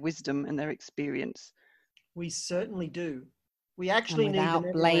with their wisdom and their experience. We certainly do. We actually need them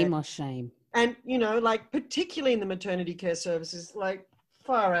without blame or shame. And, you know, like particularly in the maternity care services, like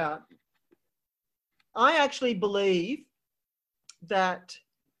far out. I actually believe that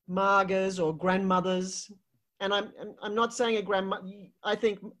Margas or grandmothers, and I'm not saying a grandmother, I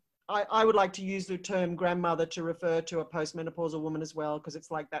think I would like to use the term grandmother to refer to a postmenopausal woman as well, because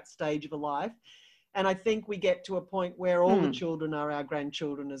it's like that stage of a life. And I think we get to a point where all the children are our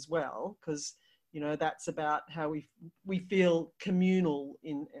grandchildren as well, because, you know, that's about how we feel communal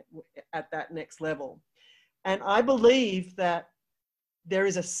at that next level. And I believe that there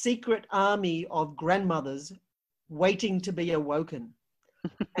is a secret army of grandmothers waiting to be awoken.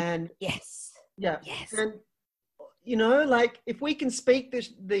 And yes. And, you know, like if we can speak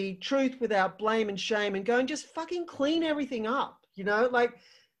the truth without blame and shame and go and just fucking clean everything up, you know, like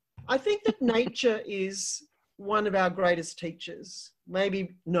I think that nature is one of our greatest teachers.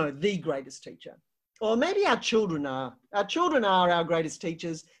 Maybe, no, the greatest teacher. Or maybe our children are. Our children are our greatest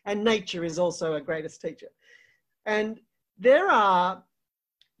teachers, and nature is also our greatest teacher. And there are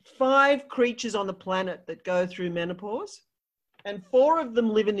 5 creatures on the planet that go through menopause, and 4 of them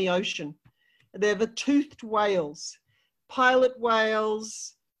live in the ocean. They're the toothed whales, pilot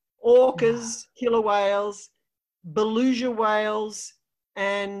whales, orcas, killer whales, beluga whales,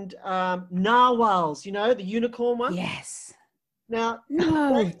 and narwhals, you know, the unicorn one. Yes. Now,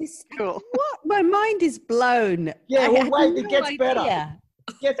 cool. What? My mind is blown. Yeah, well, wait, it gets better.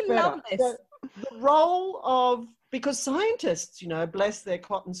 It gets better. Love this. The role of, because scientists, you know, bless their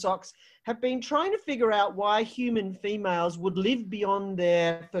cotton socks, have been trying to figure out why human females would live beyond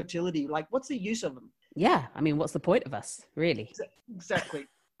their fertility. Like, what's the use of them? Yeah, I mean, what's the point of us, really? Exactly.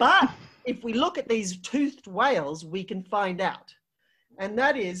 But if we look at these toothed whales, we can find out. And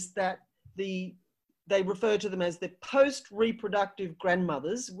that is that they refer to them as the post-reproductive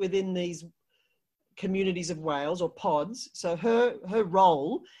grandmothers within these communities of whales or pods. So her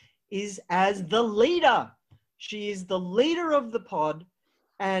role is as the leader. She is the leader of the pod.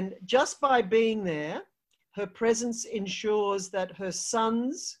 And just by being there, her presence ensures that her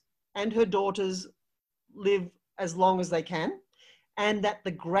sons and her daughters live as long as they can, and that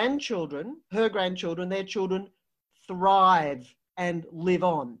the grandchildren, her grandchildren, their children, thrive and live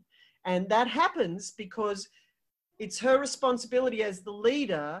on. And that happens because it's her responsibility as the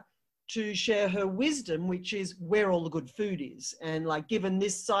leader to share her wisdom, which is where all the good food is. And like, given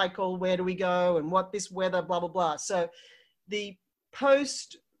this cycle, where do we go? And what this weather, blah, blah, blah. So the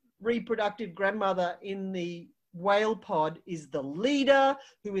post-reproductive grandmother in the whale pod is the leader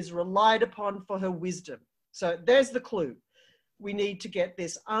who is relied upon for her wisdom. So there's the clue. We need to get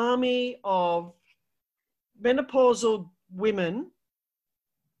this army of menopausal women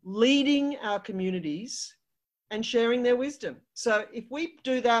leading our communities and sharing their wisdom. So if we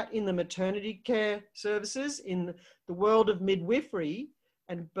do that in the maternity care services, in the world of midwifery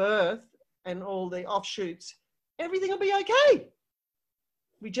and birth and all the offshoots, everything will be okay.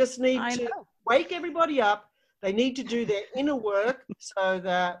 We just need to wake everybody up. They need to do their inner work so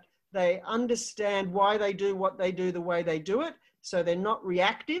that they understand why they do what they do the way they do it, so they're not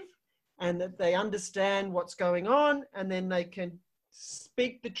reactive, and that they understand what's going on, and then they can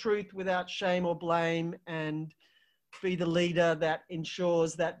speak the truth without shame or blame and be the leader that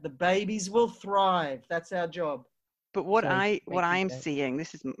ensures that the babies will thrive. That's our job. But what I'm seeing,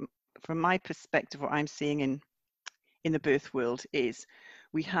 this is from my perspective, what I'm seeing in the birth world is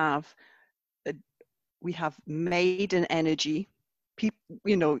we have maiden energy, people,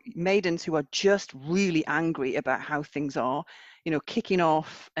 you know, maidens who are just really angry about how things are, you know, kicking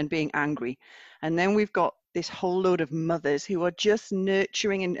off and being angry. And then we've got this whole load of mothers who are just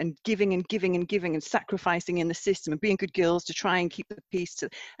nurturing and giving and giving and giving and sacrificing in the system and being good girls to try and keep the peace.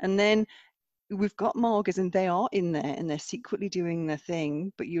 And then we've got Margas, and they are in there and they're secretly doing their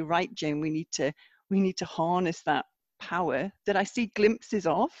thing. But you're right, Jane, we need to harness that power that I see glimpses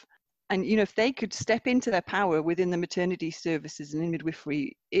of. And, you know, if they could step into their power within the maternity services and in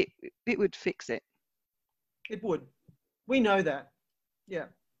midwifery, it would fix it. It would. We know that. Yeah.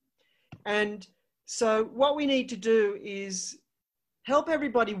 And so what we need to do is help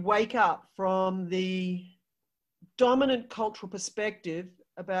everybody wake up from the dominant cultural perspective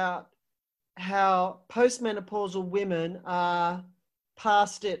about how postmenopausal women are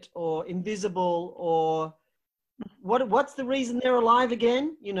past it or invisible, or what's the reason they're alive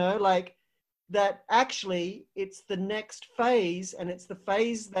again? You know, like that actually it's the next phase, and it's the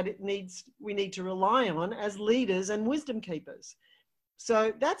phase that we need to rely on as leaders and wisdom keepers.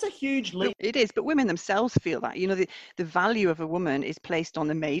 So that's a huge leap. It is, but women themselves feel that, you know, the value of a woman is placed on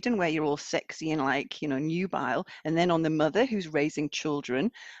the maiden, where you're all sexy and like, you know, nubile, and then on the mother who's raising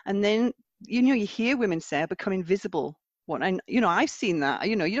children. And then, you know, you hear women say, I become invisible. And, you know, I've seen that,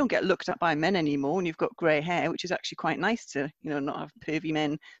 you know, you don't get looked at by men anymore when you've got grey hair, which is actually quite nice to, you know, not have pervy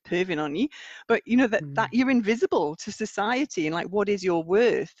men perving on you. But, you know, that you're invisible to society, and like, what is your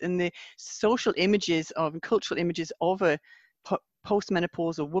worth? And the social images of and cultural images of a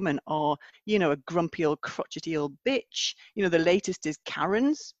postmenopausal woman are, you know, a grumpy old crotchety old bitch. You know, the latest is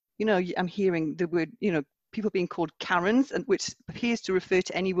Karens. You know, I'm hearing the word, you know, people being called Karens, and which appears to refer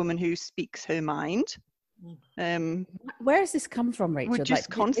to any woman who speaks her mind. Where has this come from, Rachel? We're just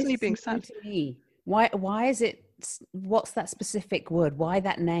constantly being said. To me. Why is it? What's that specific word? Why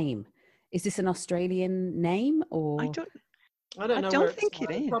that name? Is this an Australian name, or? I don't know. I think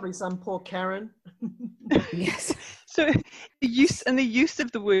it is. Probably some poor Karen. Yes. So the use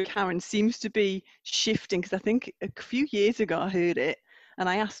of the word Karen seems to be shifting, because I think a few years ago I heard it, and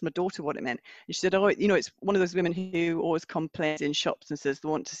I asked my daughter what it meant, and she said, "Oh, you know, it's one of those women who always complains in shops and says they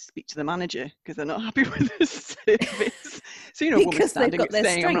want to speak to the manager because they're not happy with the service." So, you know, a woman standing up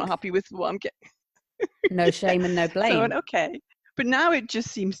saying, "I'm not happy with what I'm getting." No shame and no blame. So, okay. But now it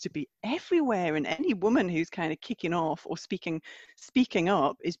just seems to be everywhere, and any woman who's kind of kicking off or speaking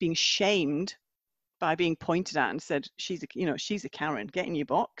up is being shamed by being pointed at and said, she's a Karen, get in your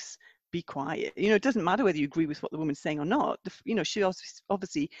box, be quiet. You know, it doesn't matter whether you agree with what the woman's saying or not. You know, she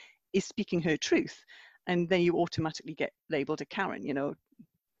obviously is speaking her truth, and then you automatically get labeled a Karen, you know,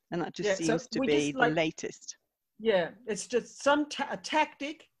 and that just seems to be the latest. Yeah, it's just a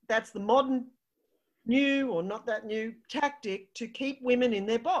tactic. That's the modern, new or not that new tactic to keep women in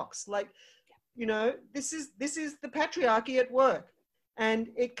their box. Like, you know, this is the patriarchy at work. And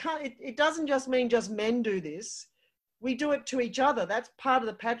it doesn't just mean just men do this. We do it to each other. That's part of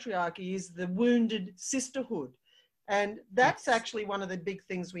the patriarchy, is the wounded sisterhood. And that's actually one of the big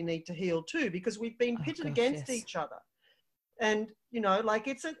things we need to heal too, because we've been pitted against each other. And, you know, like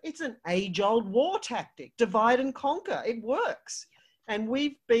it's an age-old war tactic, divide and conquer. It works. And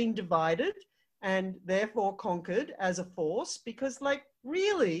we've been divided and therefore conquered as a force, because like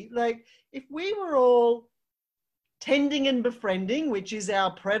really, like if we were all tending and befriending, which is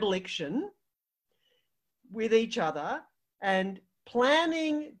our predilection, with each other, and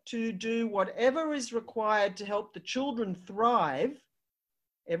planning to do whatever is required to help the children thrive,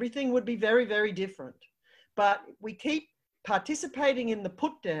 everything would be very, very different. But we keep participating in the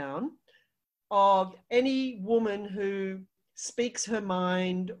put down of any woman who speaks her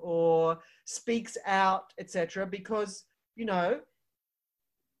mind or speaks out, etc., because, you know,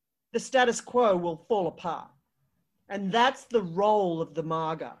 the status quo will fall apart. And that's the role of the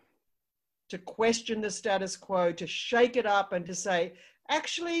Marga, to question the status quo, to shake it up and to say,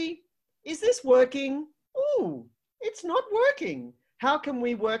 actually, is this working? Ooh, it's not working. How can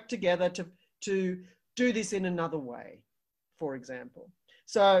we work together to do this in another way, for example?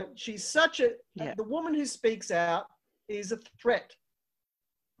 So she's such the woman who speaks out is a threat.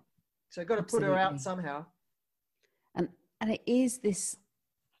 So got to put her out somehow. And it is this,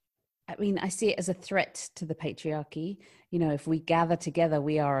 I mean, I see it as a threat to the patriarchy. You know, if we gather together,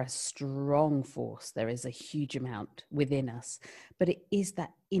 we are a strong force. There is a huge amount within us, but it is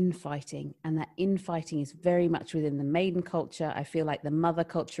that infighting, and that infighting is very much within the maiden culture. I feel like the mother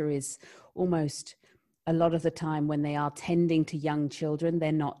culture is almost, a lot of the time when they are tending to young children,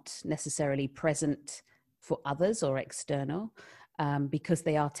 they're not necessarily present for others or external, because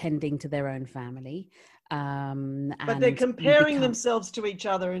they are tending to their own family. But they're comparing themselves to each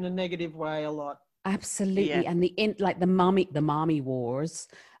other in a negative way a lot. Absolutely. Yeah. And like the mommy wars.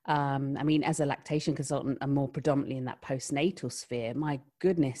 I mean, as a lactation consultant, I'm more predominantly in that postnatal sphere. My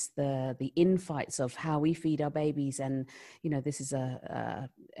goodness, the infights of how we feed our babies. And, you know, this is a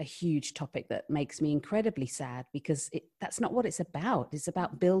huge topic that makes me incredibly sad, because that's not what it's about. It's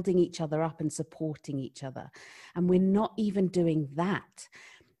about building each other up and supporting each other. And we're not even doing that.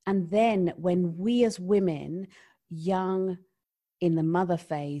 And then when we as women, young, in the mother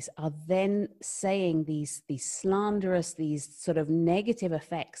phase, are then saying these slanderous, these sort of negative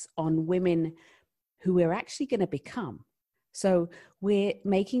effects on women who we're actually going to become. So we're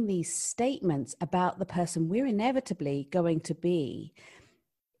making these statements about the person we're inevitably going to be.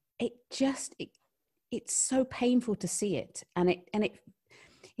 It's so painful to see it. And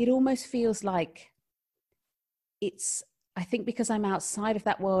it almost feels like it's, I think because I'm outside of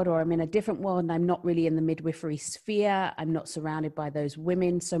that world, or I'm in a different world and I'm not really in the midwifery sphere, I'm not surrounded by those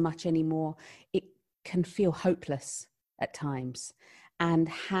women so much anymore, it can feel hopeless at times. And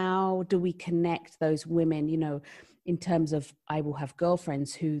how do we connect those women, you know, in terms of, I will have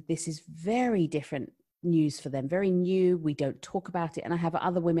girlfriends who this is very different news for them, very new, we don't talk about it. And I have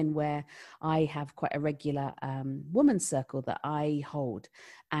other women where I have quite a regular women's circle that I hold,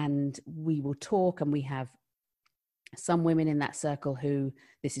 and we will talk, and we have some women in that circle who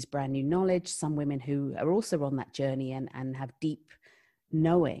this is brand new knowledge, some women who are also on that journey and have deep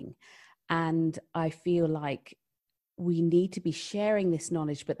knowing. And I feel like we need to be sharing this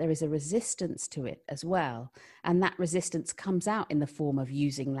knowledge, but there is a resistance to it as well. And that resistance comes out in the form of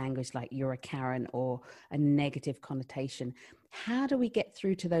using language like you're a Karen or a negative connotation. How do we get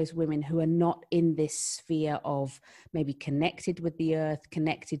through to those women who are not in this sphere of maybe connected with the earth,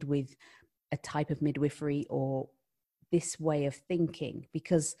 connected with a type of midwifery or this way of thinking?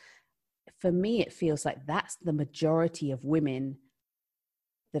 Because for me, it feels like that's the majority of women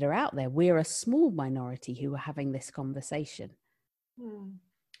that are out there. We're a small minority who are having this conversation.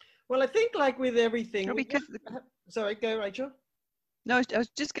 Well, I think like with everything, sorry, go Rachel. No, I was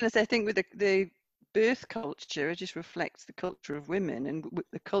just going to say, I think with the birth culture, it just reflects the culture of women, and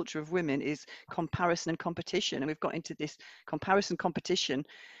the culture of women is comparison and competition. And we've got into this comparison competition,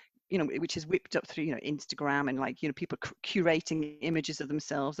 you know, which is whipped up through, you know, Instagram, and like, you know, people curating images of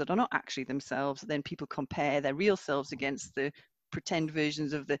themselves that are not actually themselves. Then people compare their real selves against the pretend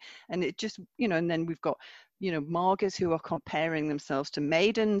versions of and it just, you know, and then we've got, you know, Margas who are comparing themselves to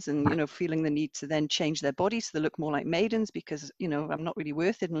maidens, and, you know, feeling the need to then change their bodies so they look more like maidens, because, you know, I'm not really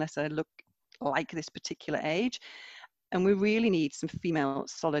worth it unless I look like this particular age. And we really need some female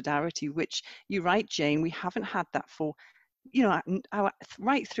solidarity, which, you're right, Jane, we haven't had that for, you know,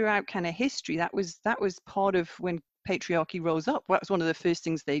 right throughout kind of history. That was part of when patriarchy rose up. That was one of the first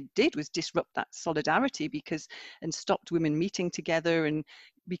things they did, was disrupt that solidarity, and stopped women meeting together, and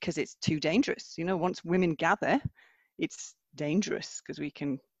because it's too dangerous. You know, once women gather, it's dangerous because we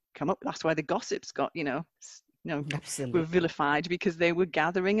can come up. That's why the gossips got, you know, were vilified, because they were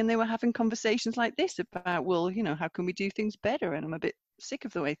gathering and they were having conversations like this about, well, you know, how can we do things better? And I'm a bit sick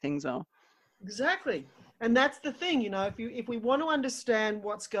of the way things are. Exactly. And that's the thing, you know, if we want to understand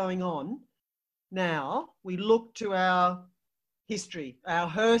what's going on now, we look to our history, our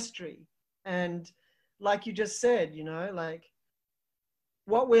herstory. And like you just said, you know, like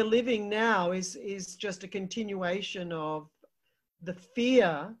what we're living now is just a continuation of the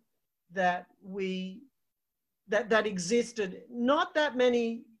fear that that existed not that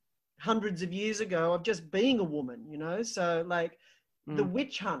many hundreds of years ago of just being a woman, you know. So like the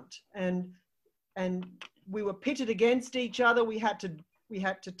witch hunt, and we were pitted against each other. We had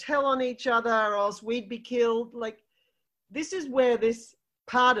to tell on each other or else we'd be killed. Like, this is where this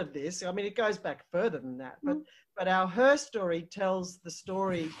part of this, I mean, it goes back further than that, but our her story tells the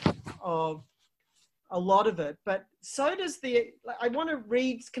story of a lot of it. But so does I want to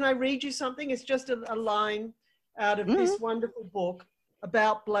read, can I read you something? It's just a line out of this wonderful book,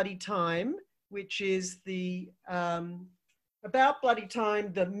 About Bloody Time, which is the About Bloody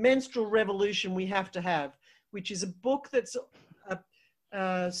Time, the Menstrual Revolution We Have to Have, which is a book that's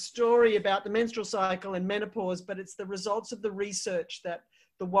a story about the menstrual cycle and menopause, but it's the results of the research that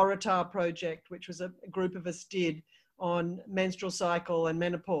the Waratah Project, which was a group of us, did on menstrual cycle and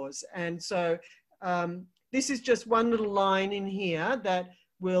menopause. And so this is just one little line in here that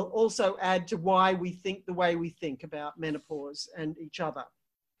will also add to why we think the way we think about menopause and each other.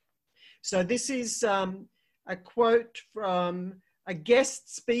 So this is a quote from a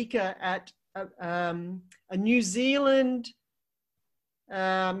guest speaker at a New Zealand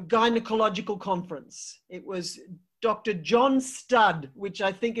gynecological conference. It was Dr. John Studd, which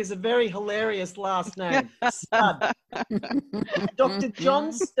I think is a very hilarious last name. Studd. Dr.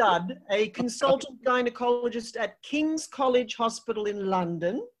 John Studd, a consultant gynecologist at King's College Hospital in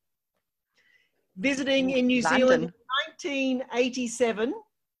London, visiting in New Zealand in 1987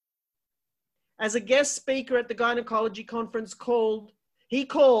 as a guest speaker at the gynecology conference he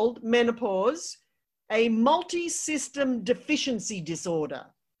called menopause a multi-system deficiency disorder,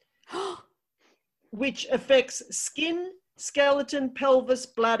 which affects skin, skeleton, pelvis,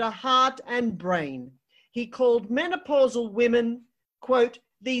 bladder, heart, and brain. He called menopausal women, quote,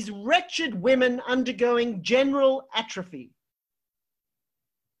 these wretched women undergoing general atrophy.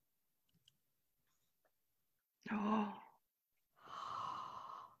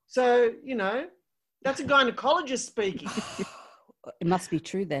 So, you know, that's a gynecologist speaking. It must be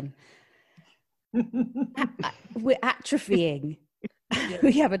true then. We're atrophying. Yeah.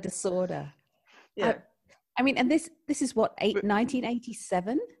 We have a disorder. Yeah. I mean, and this is what,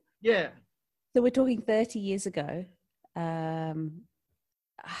 1987? Yeah. So we're talking 30 years ago. Wow.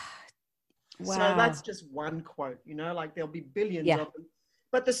 So that's just one quote, you know, like there'll be billions of them.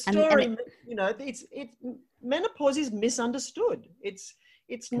 But the story, you know, menopause is misunderstood. It's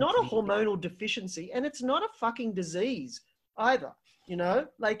not a hormonal deficiency, and it's not a fucking disease either, you know,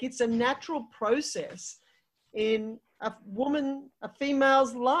 like it's a natural process in a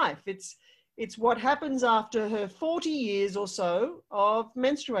female's life. It's what happens after her 40 years or so of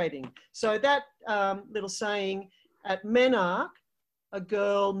menstruating. So that little saying, at menarche, a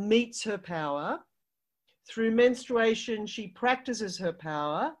girl meets her power. Through menstruation, she practices her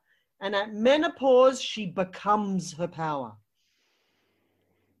power. And at menopause, she becomes her power.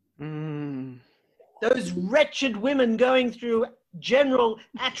 Those wretched women going through general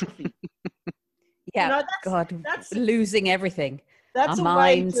atrophy. Yeah, you know, that's losing everything. That's our a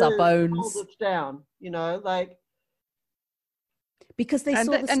minds, way to our bones. hold it down, you know, like. Because they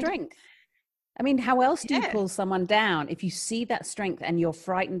saw the strength. I mean, how else do you pull someone down if you see that strength and you're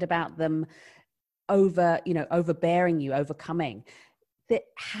frightened about them overbearing you, overcoming? That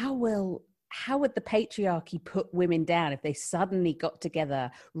how would the patriarchy put women down if they suddenly got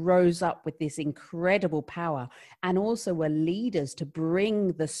together, rose up with this incredible power, and also were leaders to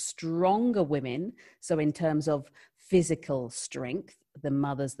bring the stronger women, so in terms of physical strength, the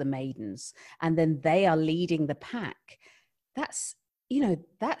mothers, the maidens, and then they are leading the pack? That's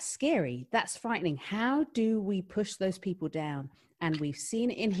scary. That's frightening. How do we push those people down? And we've seen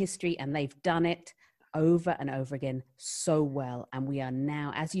it in history, and they've done it over and over again so well. And we are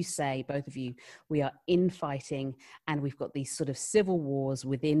now, as you say, both of you, we are infighting, and we've got these sort of civil wars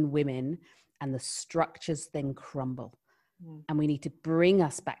within women, and the structures then crumble. And we need to bring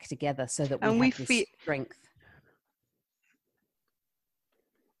us back together so that we have this strength.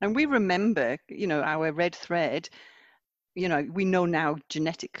 And we remember, you know, our red thread, you know, we know now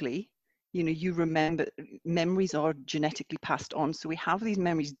genetically, you know, you remember, memories are genetically passed on. So we have these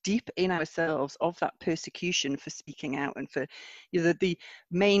memories deep in ourselves of that persecution for speaking out, and for, you know, the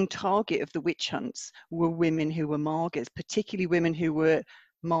main target of the witch hunts were women who were margas, particularly women who were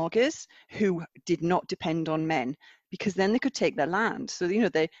margas who did not depend on men, because then they could take their land. So, you know,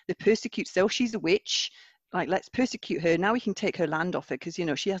 they persecute, so she's a witch, like, let's persecute her. Now we can take her land off her because, you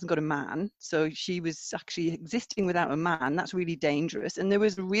know, she hasn't got a man. So she was actually existing without a man. That's really dangerous. And there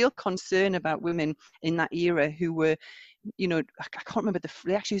was a real concern about women in that era who were, you know, I can't remember,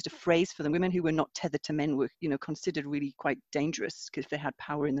 they actually used a phrase for them. Women who were not tethered to men were, you know, considered really quite dangerous because they had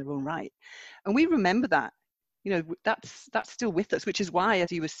power in their own right. And we remember that. You know, that's still with us, which is why,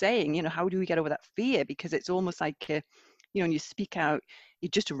 as you were saying, you know, how do we get over that fear? Because it's almost like, you know, when you speak out,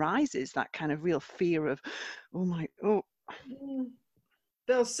 it just arises that kind of real fear of,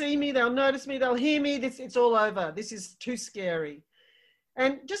 they'll see me, they'll notice me, they'll hear me, it's all over. This is too scary.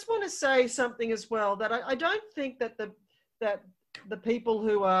 And just want to say something as well, that I don't think that the people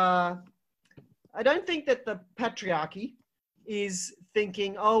who are, I don't think that the patriarchy is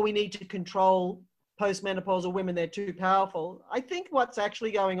thinking, oh, we need to control postmenopausal women, they're too powerful. I think what's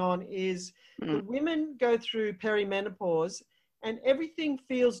actually going on is the women go through perimenopause and everything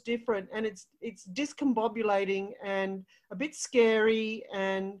feels different, and it's discombobulating and a bit scary,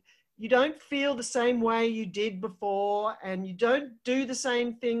 and you don't feel the same way you did before, and you don't do the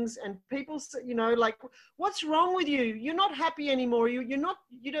same things, and people say, you know, like, what's wrong with you? You're not happy anymore. You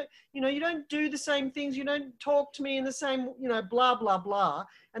don't do the same things. You don't talk to me in the same, you know, blah, blah, blah.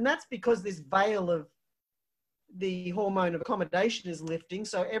 And that's because this veil of the hormone of accommodation is lifting,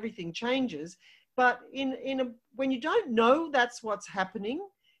 so everything changes. But when you don't know that's what's happening,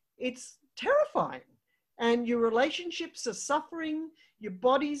 it's terrifying. And your relationships are suffering, your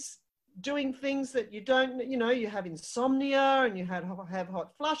body's doing things that you don't, you know, you have insomnia and you have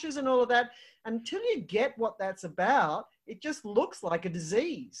hot flushes and all of that. Until you get what that's about, it just looks like a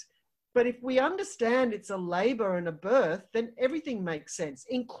disease. But if we understand it's a labor and a birth, then everything makes sense,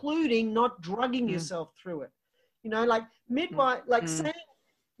 including not drugging yourself through it. You know, like midwife, like saying,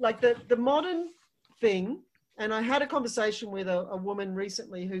 like the modern thing. And I had a conversation with a woman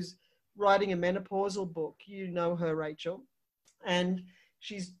recently who's writing a menopausal book. You know her, Rachel. And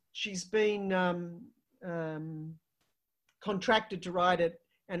she's been contracted to write it,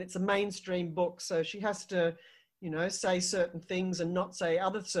 and it's a mainstream book. So she has to, you know, say certain things and not say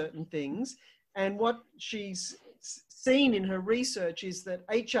other certain things. And what she's seen in her research is that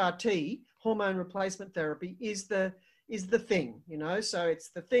HRT, hormone replacement therapy, is the thing, you know. So it's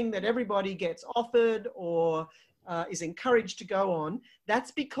the thing that everybody gets offered or is encouraged to go on.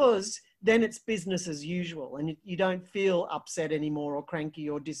 That's because then it's business as usual, and you don't feel upset anymore or cranky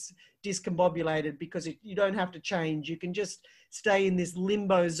or discombobulated because you don't have to change. You can just stay in this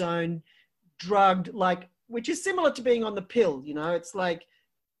limbo zone, drugged, like, which is similar to being on the pill, you know. It's like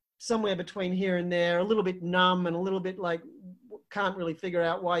somewhere between here and there, a little bit numb and a little bit like can't really figure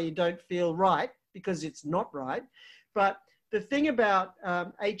out why you don't feel right, because it's not right. But the thing about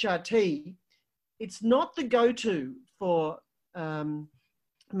HRT, it's not the go-to for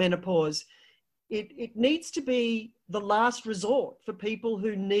menopause. It needs to be the last resort for people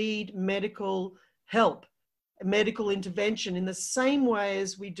who need medical help, medical intervention, in the same way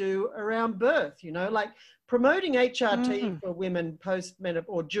as we do around birth. You know, like promoting HRT for women post-menopause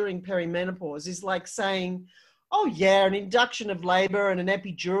or during perimenopause is like saying, oh yeah, an induction of labor and an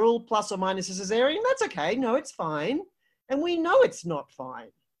epidural plus or minus a cesarean, that's okay. No, it's fine. And we know it's not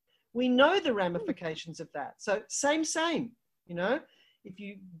fine. We know the ramifications of that. So same, you know, if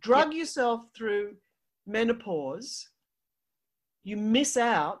you drug yourself through menopause, you miss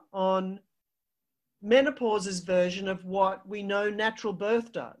out on menopause's version of what we know natural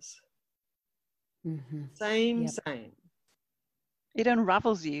birth does. Same. It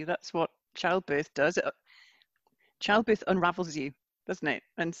unravels you. That's what childbirth does. Childbirth unravels you, doesn't it?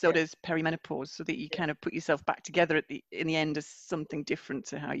 And so does perimenopause, so that you kind of put yourself back together in the end as something different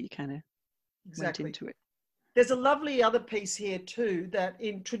to how you kind of went into it. There's a lovely other piece here too, that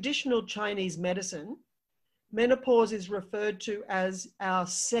in traditional Chinese medicine, menopause is referred to as our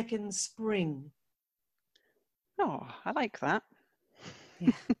second spring. Oh, I like that.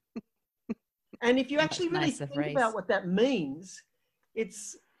 Yeah. And if you actually really think about what that means,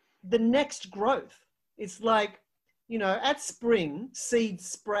 it's the next growth. It's like, you know, at spring, seeds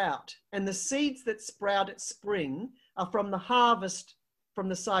sprout, and the seeds that sprout at spring are from the harvest from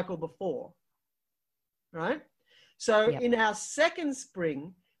the cycle before, right? So in our second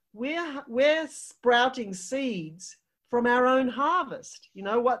spring, we're sprouting seeds from our own harvest, you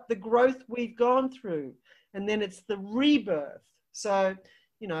know, what the growth we've gone through, and then it's the rebirth. So,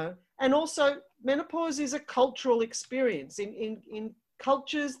 you know, and also menopause is a cultural experience. In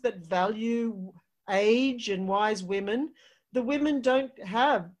cultures that value age and wise women, the women don't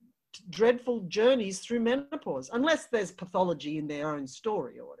have dreadful journeys through menopause, unless there's pathology in their own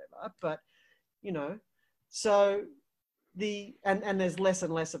story or whatever. But, you know, so and there's less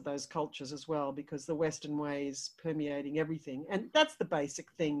and less of those cultures as well, because the Western way is permeating everything. And that's the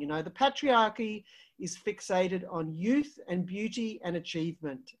basic thing, you know, the patriarchy is fixated on youth and beauty and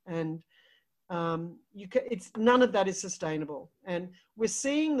achievement. And it's none of that is sustainable. And we're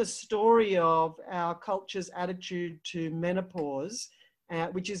seeing the story of our culture's attitude to menopause,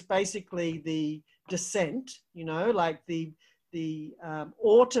 which is basically the descent, you know, like the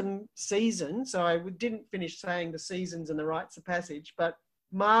autumn season. So I didn't finish saying the seasons and the rites of passage, but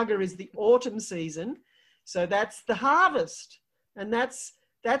Marga is the autumn season. So that's the harvest. And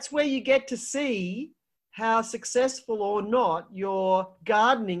that's where you get to see how successful or not your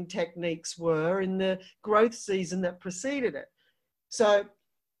gardening techniques were in the growth season that preceded it. So,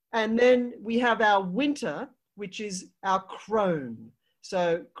 and then we have our winter, which is our crone.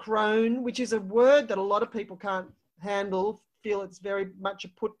 So crone, which is a word that a lot of people can't handle, feel it's very much a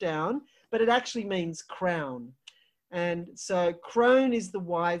put down, but it actually means crown. And so crone is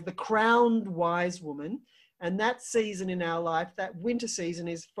the crowned wise woman. And that season in our life, that winter season,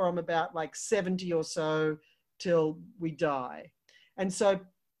 is from about like 70 or so till we die. And so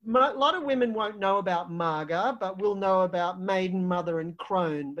a lot of women won't know about Marga, but will know about maiden, mother, and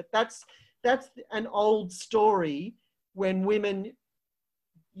crone. But that's an old story, when women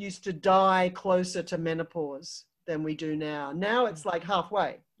used to die closer to menopause than we do now. Now it's like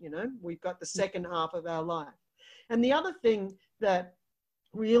halfway, you know, we've got the second half of our life. And the other thing that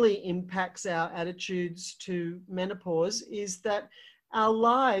really impacts our attitudes to menopause is that our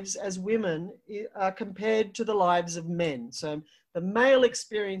lives as women are compared to the lives of men. So the male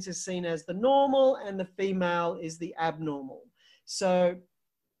experience is seen as the normal and the female is the abnormal. So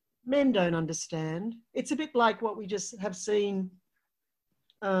men don't understand. It's a bit like what we just have seen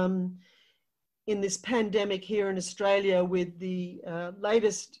in this pandemic here in Australia, with the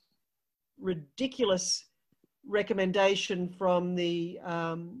latest ridiculous recommendation from the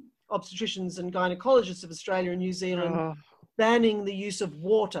obstetricians and gynecologists of Australia and New Zealand, banning the use of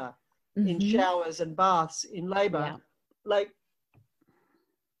water in showers and baths in labour. Yeah. Like,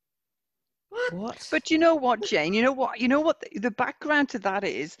 what? But you know what, Jane? You know what the background to that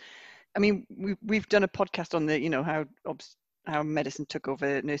is. I mean, we've done a podcast on the, you know, how medicine took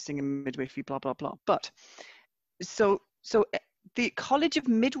over nursing and midwifery, blah blah blah. But so the College of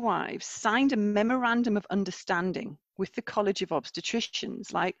Midwives signed a memorandum of understanding with the College of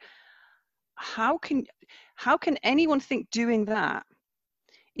Obstetricians. Like, how can anyone think doing that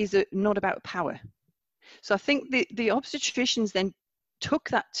is not about power? So I think the obstetricians then took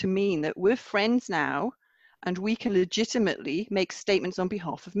that to mean that we're friends now and we can legitimately make statements on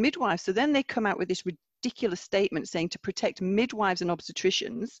behalf of midwives. So then they come out with this ridiculous statement saying, to protect midwives and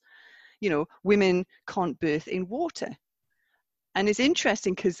obstetricians, you know, women can't birth in water. And it's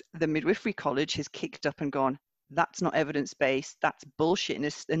interesting because the Midwifery College has kicked up and gone, that's not evidence-based, that's bullshit.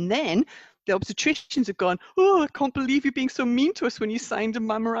 And then the obstetricians have gone, oh, I can't believe you're being so mean to us when you signed a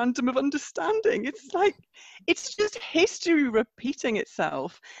memorandum of understanding. It's like, it's just history repeating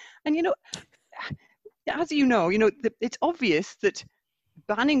itself. And, you know, as you know, it's obvious that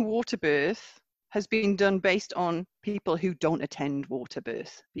banning water birth has been done based on people who don't attend water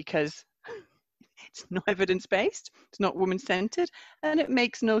birth, because it's not evidence-based, it's not woman-centered, and it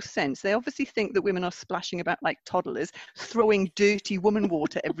makes no sense. They obviously think that women are splashing about like toddlers, throwing dirty woman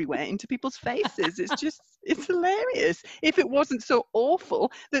water everywhere into people's faces. It's hilarious. If it wasn't so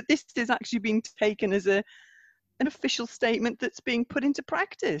awful that this is actually being taken as an official statement that's being put into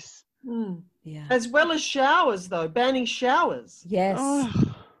practice. Yeah. As well as showers, though, banning showers. Yes.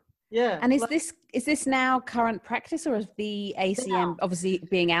 Oh. Yeah. And is this now current practice, or is the ACM, obviously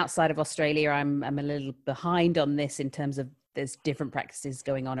being outside of Australia, I'm a little behind on this in terms of there's different practices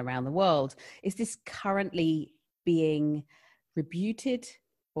going on around the world. Is this currently being rebuted,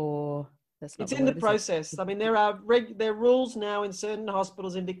 or that's not? It's in the process. I mean, there are rules now in certain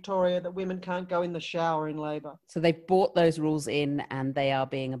hospitals in Victoria that women can't go in the shower in labour. So they've brought those rules in, and they are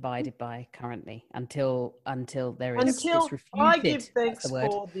being abided by currently until there is it's refuted. I give thanks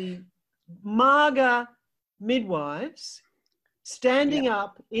for the Marga midwives standing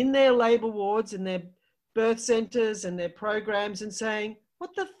up in their labour wards and their birth centres and their programs and saying,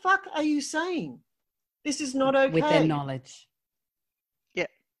 "What the fuck are you saying? This is not okay." With their knowledge.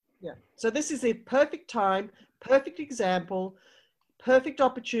 Yeah. So this is a perfect time, perfect example, perfect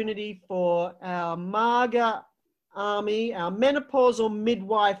opportunity for our Marga army, our menopausal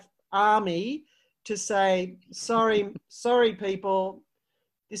midwife army, to say, sorry people,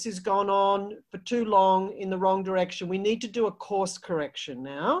 this has gone on for too long in the wrong direction. We need to do a course correction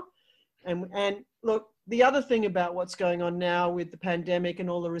now. And look, the other thing about what's going on now with the pandemic and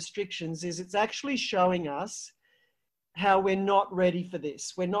all the restrictions is it's actually showing us how we're not ready for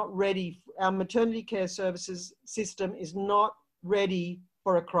this. We're not ready. Our maternity care services system is not ready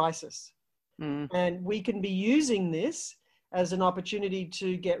for a crisis. And we can be using this as an opportunity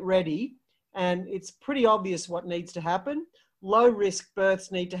to get ready. And it's pretty obvious what needs to happen. Low risk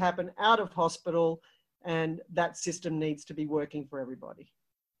births need to happen out of hospital, and that system needs to be working for everybody.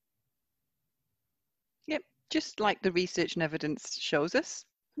 Yep, just like the research and evidence shows us.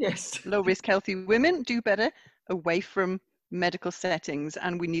 Yes. Low risk healthy women do better away from medical settings,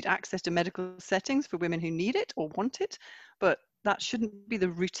 and we need access to medical settings for women who need it or want it, but that shouldn't be the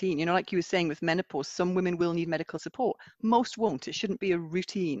routine. You know, like you were saying with menopause, some women will need medical support. Most won't. It shouldn't be a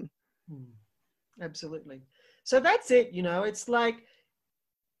routine. Absolutely. So that's it. You know, it's like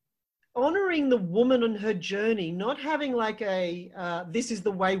honoring the woman on her journey, not having like a, this is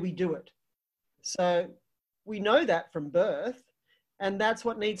the way we do it. So we know that from birth, and that's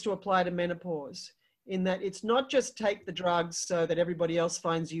what needs to apply to menopause, in that it's not just take the drugs so that everybody else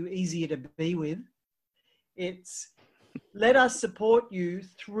finds you easier to be with. It's let us support you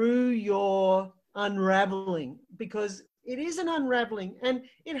through your unraveling, because it is an unraveling, and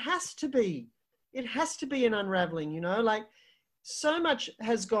it has to be an unraveling, you know, like so much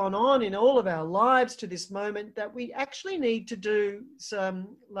has gone on in all of our lives to this moment that we actually need to do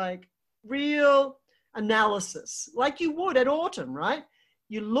some like real analysis, like you would at autumn, right?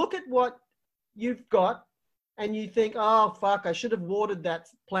 You look at what you've got and you think, oh, fuck, I should have watered that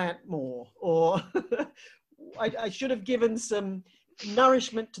plant more, or I should have given some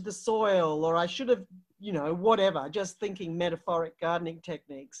nourishment to the soil, or I should have, you know, whatever, just thinking metaphoric gardening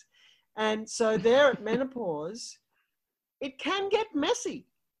techniques. And so there at menopause, it can get messy,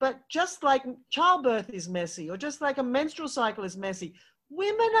 but just like childbirth is messy, or just like a menstrual cycle is messy,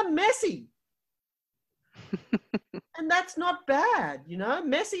 women are messy. And that's not bad, you know?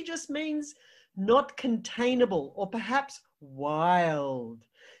 Messy just means not containable, or perhaps wild.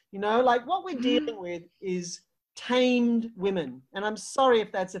 You know, like what we're dealing with is tamed women. And I'm sorry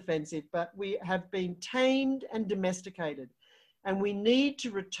if that's offensive, but we have been tamed and domesticated. And we need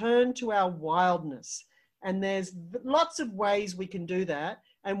to return to our wildness. And there's lots of ways we can do that.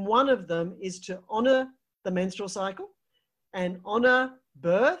 And one of them is to honor the menstrual cycle, and honor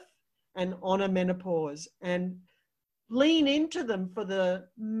birth, and honor menopause, and lean into them for the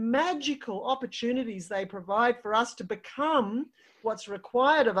magical opportunities they provide for us to become what's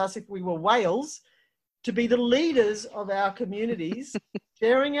required of us if we were whales, to be the leaders of our communities,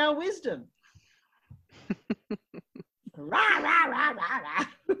 sharing our wisdom. Rah, rah, rah, rah,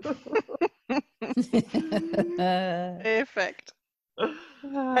 rah. Perfect.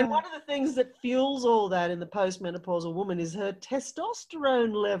 And one of the things that fuels all that in the postmenopausal woman is her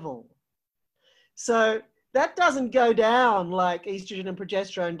testosterone level. So that doesn't go down like estrogen and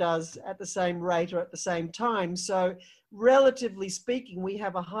progesterone does at the same rate or at the same time. So relatively speaking, we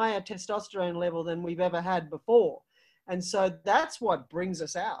have a higher testosterone level than we've ever had before. And so that's what brings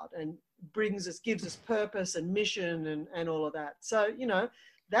us out and gives us purpose and mission and all of that. So, you know,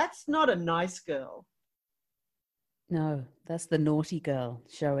 that's not a nice girl. No, that's the naughty girl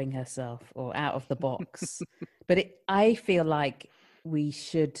showing herself, or out of the box. But I feel like we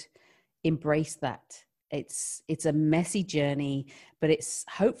should embrace that. It's a messy journey, but it's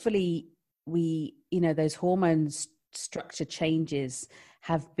hopefully those hormones structure changes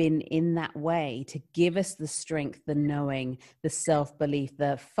have been in that way to give us the strength, the knowing, the self-belief,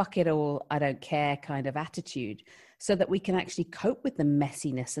 the fuck it all, I don't care kind of attitude, so that we can actually cope with the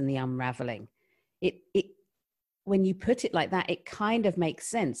messiness and the unraveling. When you put it like that, it kind of makes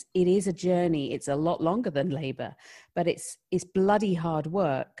sense. It is a journey. It's a lot longer than labor, but it's bloody hard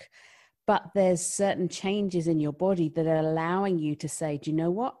work. But there's certain changes in your body that are allowing you to say, do you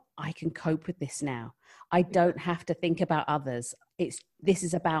know what? I can cope with this now. I don't have to think about others. This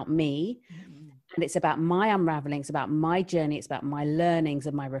is about me, and it's about my unraveling. It's about my journey. It's about my learnings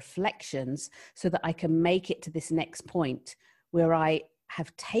and my reflections, so that I can make it to this next point where I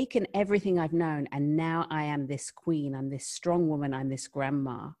have taken everything I've known, and now I am this queen. I'm this strong woman. I'm this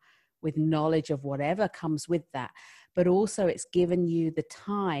grandma with knowledge of whatever comes with that. But also it's given you the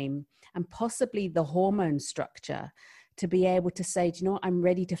time and possibly the hormone structure to be able to say, do you know what? I'm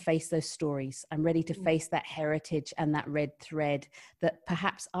ready to face those stories. I'm ready to face that heritage and that red thread that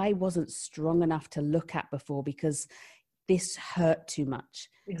perhaps I wasn't strong enough to look at before because this hurt too much.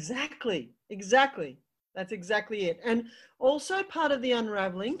 Exactly. That's exactly it. And also part of the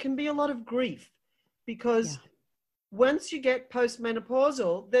unraveling can be a lot of grief, because once you get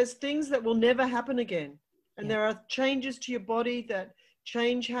postmenopausal, there's things that will never happen again. And there are changes to your body that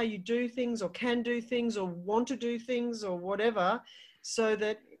change how you do things, or can do things, or want to do things, or whatever, so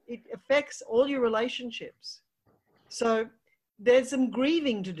that it affects all your relationships. So there's some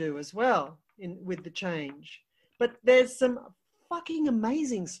grieving to do as well with the change, but there's some fucking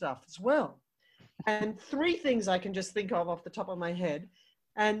amazing stuff as well. And 3 things I can just think of off the top of my head.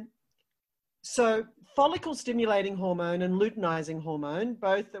 And so follicle stimulating hormone and luteinizing hormone,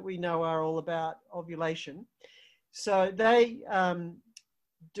 both that we know are all about ovulation. So they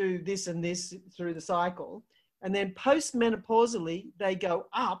do this and this through the cycle. And then post-menopausally, they go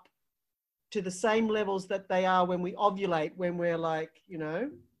up to the same levels that they are when we ovulate, when we're like, you know.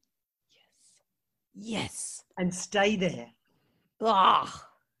 Yes. And stay there. Ah.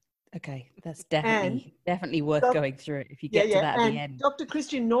 Okay, that's definitely worth going through if you get to that at the end. Dr.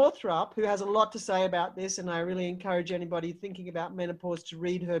 Christian Northrup, who has a lot to say about this, and I really encourage anybody thinking about menopause to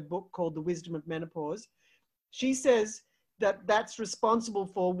read her book called The Wisdom of Menopause. She says that that's responsible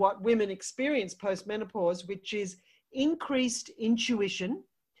for what women experience post-menopause, which is increased intuition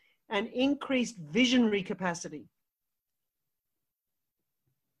and increased visionary capacity.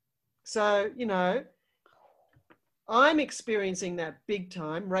 So, you know, I'm experiencing that big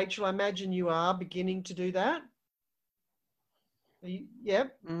time. Rachel, I imagine you are beginning to do that. Yeah.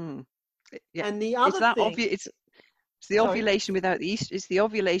 Yeah. And the other thing, it's the ovulation without the it's the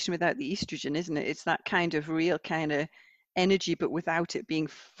ovulation without the estrogen, isn't it? It's that kind of real kind of energy, but without it being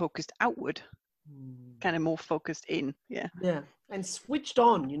focused outward, kind of more focused in. Yeah. Yeah, and switched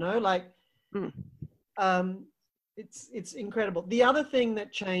on. You know, like it's incredible. The other thing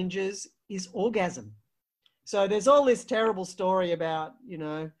that changes is orgasm. So there's all this terrible story about, you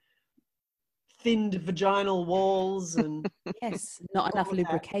know, thinned vaginal walls and yes, not enough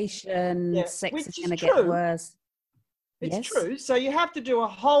lubrication. Yeah, sex is going to get worse. It's true. So you have to do a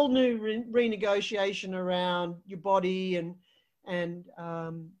whole new renegotiation around your body and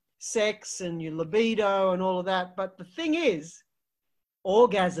sex and your libido and all of that. But the thing is,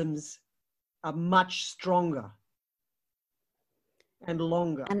 orgasms are much stronger and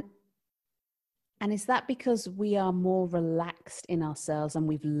longer. And is that because we are more relaxed in ourselves and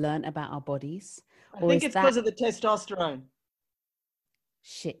we've learned about our bodies? I think it's because of the testosterone.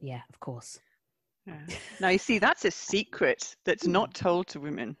 Shit, yeah, of course. Yeah. Now, you see, that's a secret that's not told to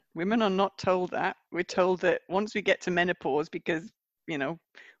women. Women are not told that. We're told that once we get to menopause, because, you know,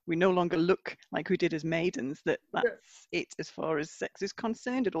 we no longer look like we did as maidens, that's it as far as sex is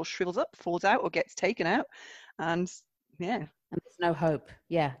concerned. It all shrivels up, falls out, or gets taken out. And yeah. And there's no hope.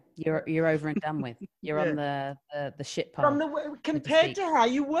 Yeah, you're over and done with. You're on the shit pile. Compared to how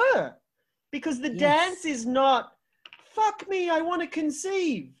you were, because the dance is not fuck me, I want to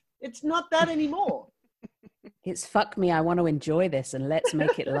conceive. It's not that anymore. It's fuck me, I want to enjoy this, and let's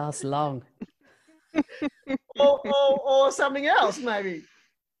make it last long. or something else maybe.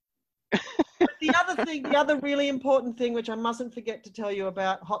 But the other really important thing, which I mustn't forget to tell you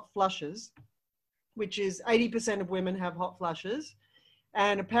about hot flushes, which is 80% of women have hot flushes,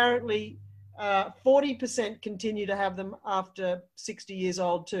 and apparently 40% continue to have them after 60 years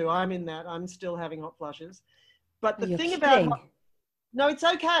old too. I'm in that. I'm still having hot flushes. But the thing about no, it's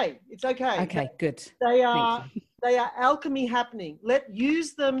okay. It's okay. Okay, good. They are alchemy happening.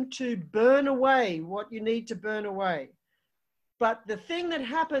 Use them to burn away what you need to burn away. But the thing that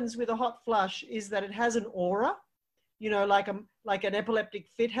happens with a hot flush is that it has an aura. You know, like an epileptic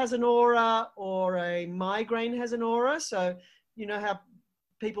fit has an aura, or a migraine has an aura. So, you know how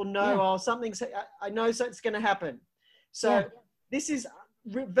people know, I know so it's going to happen. So this is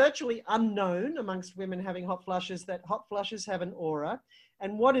virtually unknown amongst women having hot flushes, that hot flushes have an aura.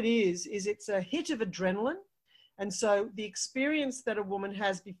 And what it is it's a hit of adrenaline. And so the experience that a woman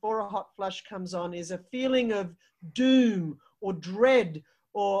has before a hot flush comes on is a feeling of doom or dread,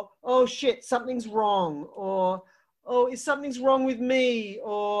 or, oh shit, something's wrong, or, oh, is something's wrong with me,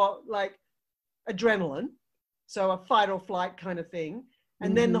 or like adrenaline. So a fight or flight kind of thing.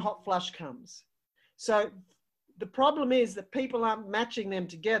 And then the hot flush comes. So the problem is that people aren't matching them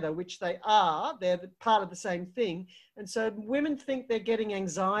together, which they are. They're part of the same thing. And so women think they're getting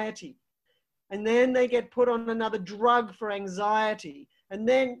anxiety. And then they get put on another drug for anxiety. And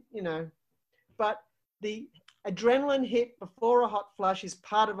then, you know, but the adrenaline hit before a hot flush is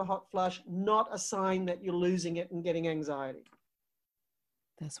part of a hot flush, not a sign that you're losing it and getting anxiety.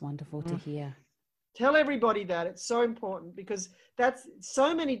 That's wonderful to hear. Tell everybody that. It's so important, because that's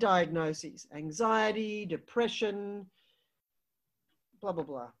so many diagnoses: anxiety, depression, blah, blah,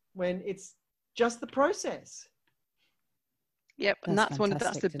 blah, when it's just the process. Yep. And that's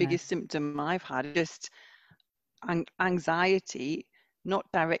the biggest symptom I've had, just anxiety, not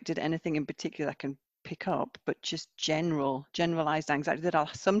directed at anything in particular that can pick up, but just generalized anxiety that I'll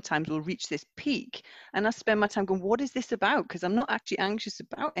sometimes will reach this peak, and I spend my time going, what is this about? Because I'm not actually anxious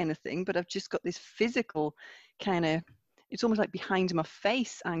about anything, but I've just got this physical kind of, it's almost like behind my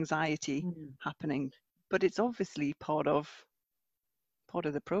face anxiety happening, but it's obviously part of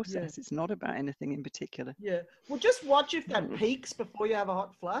the process. It's not about anything in particular. Well, just watch if that peaks before you have a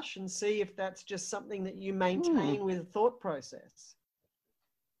hot flush, and see if that's just something that you maintain with a thought process.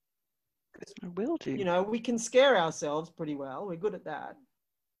 I will do. You know, we can scare ourselves pretty well. We're good at that.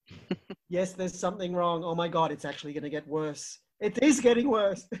 Yes, there's something wrong. Oh my God, it's actually going to get worse. It is getting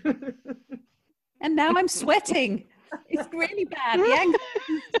worse. And now I'm sweating. It's really bad. The anxiety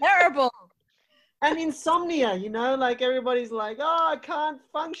is terrible. And insomnia, you know, like everybody's like, oh, I can't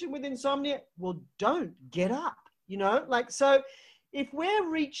function with insomnia. Well, don't get up, you know, like, so if we're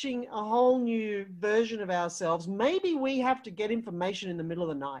reaching a whole new version of ourselves, maybe we have to get information in the middle of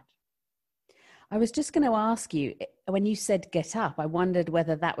the night. I was just going to ask you, when you said get up, I wondered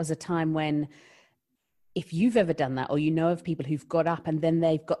whether that was a time when, if you've ever done that, or you know of people who've got up and then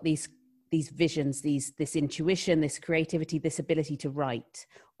they've got these visions, this intuition, this creativity, this ability to write,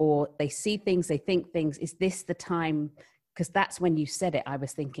 or they see things, they think things. Is this the time? Because that's when you said it, I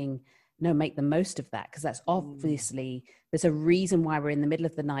was thinking, no, make the most of that, because that's obviously, there's a reason why we're in the middle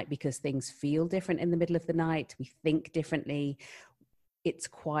of the night, because things feel different in the middle of the night. We think differently. It's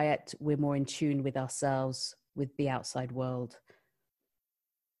quiet. We're more in tune with ourselves, with the outside world.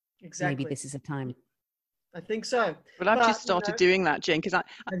 Exactly. Maybe this is a time. I think so. Well, I've just started doing that, Jane, because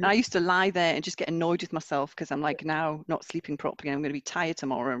I used to lie there and just get annoyed with myself, because I'm like, now not sleeping properly, I'm going to be tired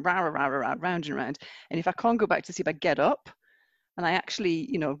tomorrow, and round and round. And if I can't go back to sleep, I get up and I actually,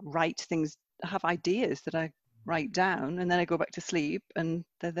 you know, write things, I have ideas that I write down, and then I go back to sleep and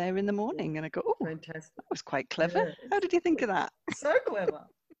they're there in the morning, and I go, oh, fantastic. That was quite clever. How did you think of that? So clever.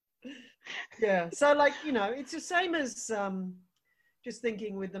 Yeah. So, like, you know, it's the same as just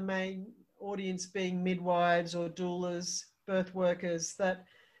thinking with the main audience being midwives or doulas, birth workers, that,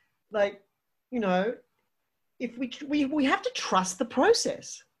 like, you know, if we have to trust the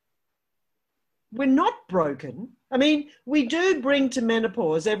process. We're not broken. I mean, we do bring to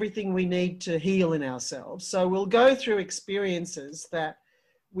menopause everything we need to heal in ourselves. So we'll go through experiences that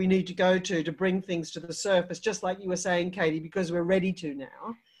we need to go to bring things to the surface, just like you were saying, Katie, because we're ready to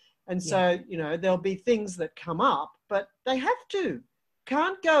now. And so, you know, there'll be things that come up, but they have to.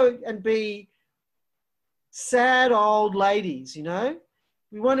 Can't go and be sad old ladies, you know.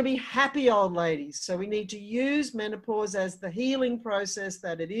 We want to be happy old ladies. So we need to use menopause as the healing process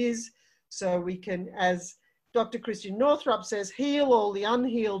that it is, so we can, as Dr. Christian Northrup says, heal all the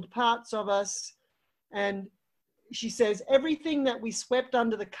unhealed parts of us. And she says, everything that we swept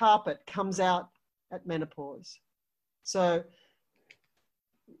under the carpet comes out at menopause. So,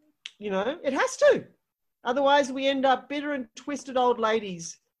 you know, it has to. Otherwise, we end up bitter and twisted old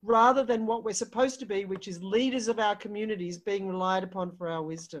ladies rather than what we're supposed to be, which is leaders of our communities being relied upon for our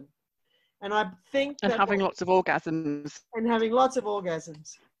wisdom. And I think and having lots of orgasms. And having lots of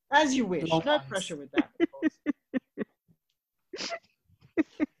orgasms. As you wish. No pressure with that, of course.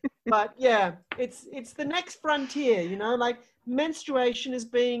 But yeah, it's the next frontier, you know, like menstruation is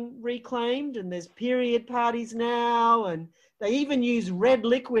being reclaimed, and there's period parties now, and they even use red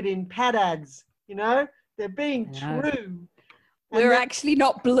liquid in pad ads, you know, they're being true. We're actually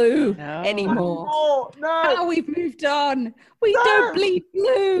not blue anymore. No. How we've moved on. We don't bleed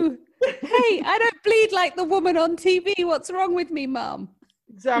blue. Hey, I don't bleed like the woman on TV. What's wrong with me, Mum?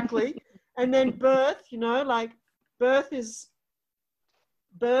 Exactly. And then birth, you know, like birth is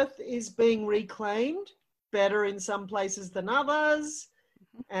being reclaimed better in some places than others.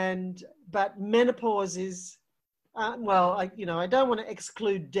 But menopause is, I don't want to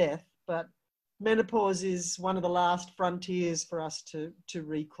exclude death, but menopause is one of the last frontiers for us to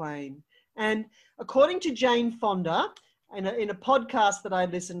reclaim. And according to Jane Fonda, in a podcast that I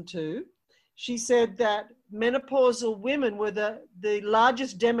listened to, she said that menopausal women were the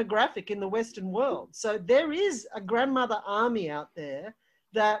largest demographic in the Western world. So there is a grandmother army out there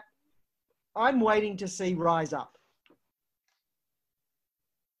that I'm waiting to see rise up.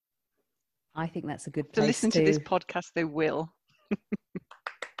 I think that's a good place to listen to this podcast. They will.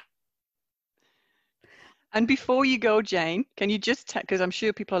 And before you go, Jane, can you just because I'm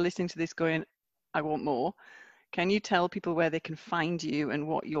sure people are listening to this going, I want more. Can you tell people where they can find you and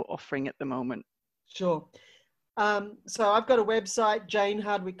what you're offering at the moment? Sure. So I've got a website,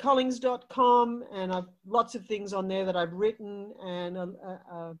 janehardwickecollings.com, and I've lots of things on there that I've written, and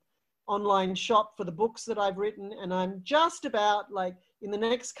a online shop for the books that I've written. And I'm just about, like, in the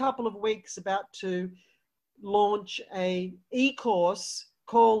next couple of weeks, about to launch a e-course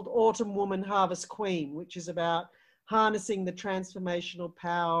called Autumn Woman Harvest Queen, which is about harnessing the transformational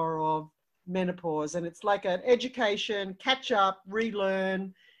power of menopause. And it's like an education, catch up,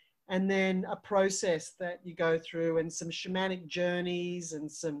 relearn, and then a process that you go through, and some shamanic journeys and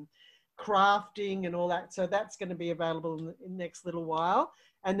some crafting and all that. So that's going to be available in the next little while.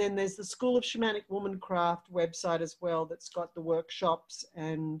 And then there's the School of Shamanic Womancraft website as well, that's got the workshops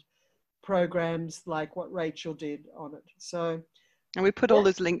and programs like what Rachel did on it. So, and we put all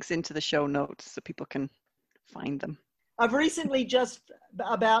those links into the show notes so people can find them. I've recently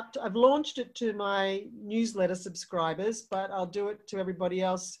I've launched it to my newsletter subscribers, but I'll do it to everybody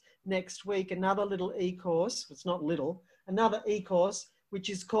else next week. Another little e-course, it's not little, another e-course, which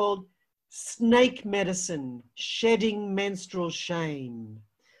is called Snake Medicine, Shedding Menstrual Shame.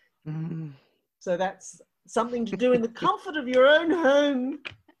 Mm. So that's something to do in the comfort of your own home.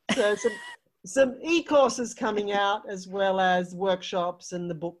 So some e-courses coming out, as well as workshops and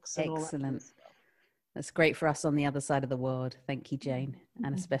the books and Excellent. all that kind of stuff. That's great for us on the other side of the world. Thank you, Jane.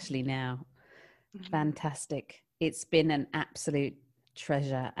 And especially now. Fantastic. It's been an absolute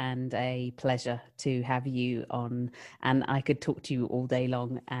treasure and a pleasure to have you on, and I could talk to you all day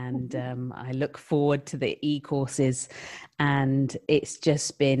long, and I look forward to the e-courses, and it's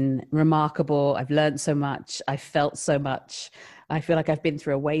just been remarkable. I've learned so much. I felt so much. I feel like I've been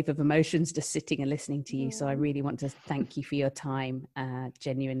through a wave of emotions just sitting and listening to you. So I really want to thank you for your time.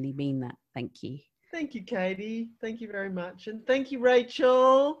 Genuinely mean that. Thank you. Thank you, Katie. Thank you very much. And thank you,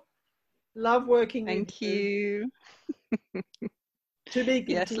 Rachel. Love working with you. Thank you. To be continued.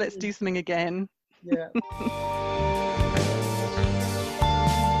 Yes, let's do something again. Yeah.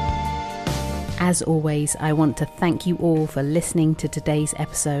 As always, I want to thank you all for listening to today's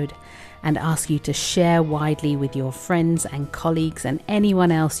episode and ask you to share widely with your friends and colleagues and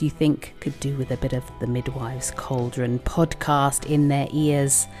anyone else you think could do with a bit of the Midwives Cauldron podcast in their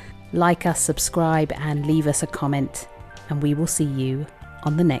ears. Like us, subscribe, and leave us a comment, and we will see you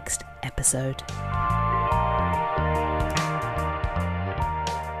on the next episode.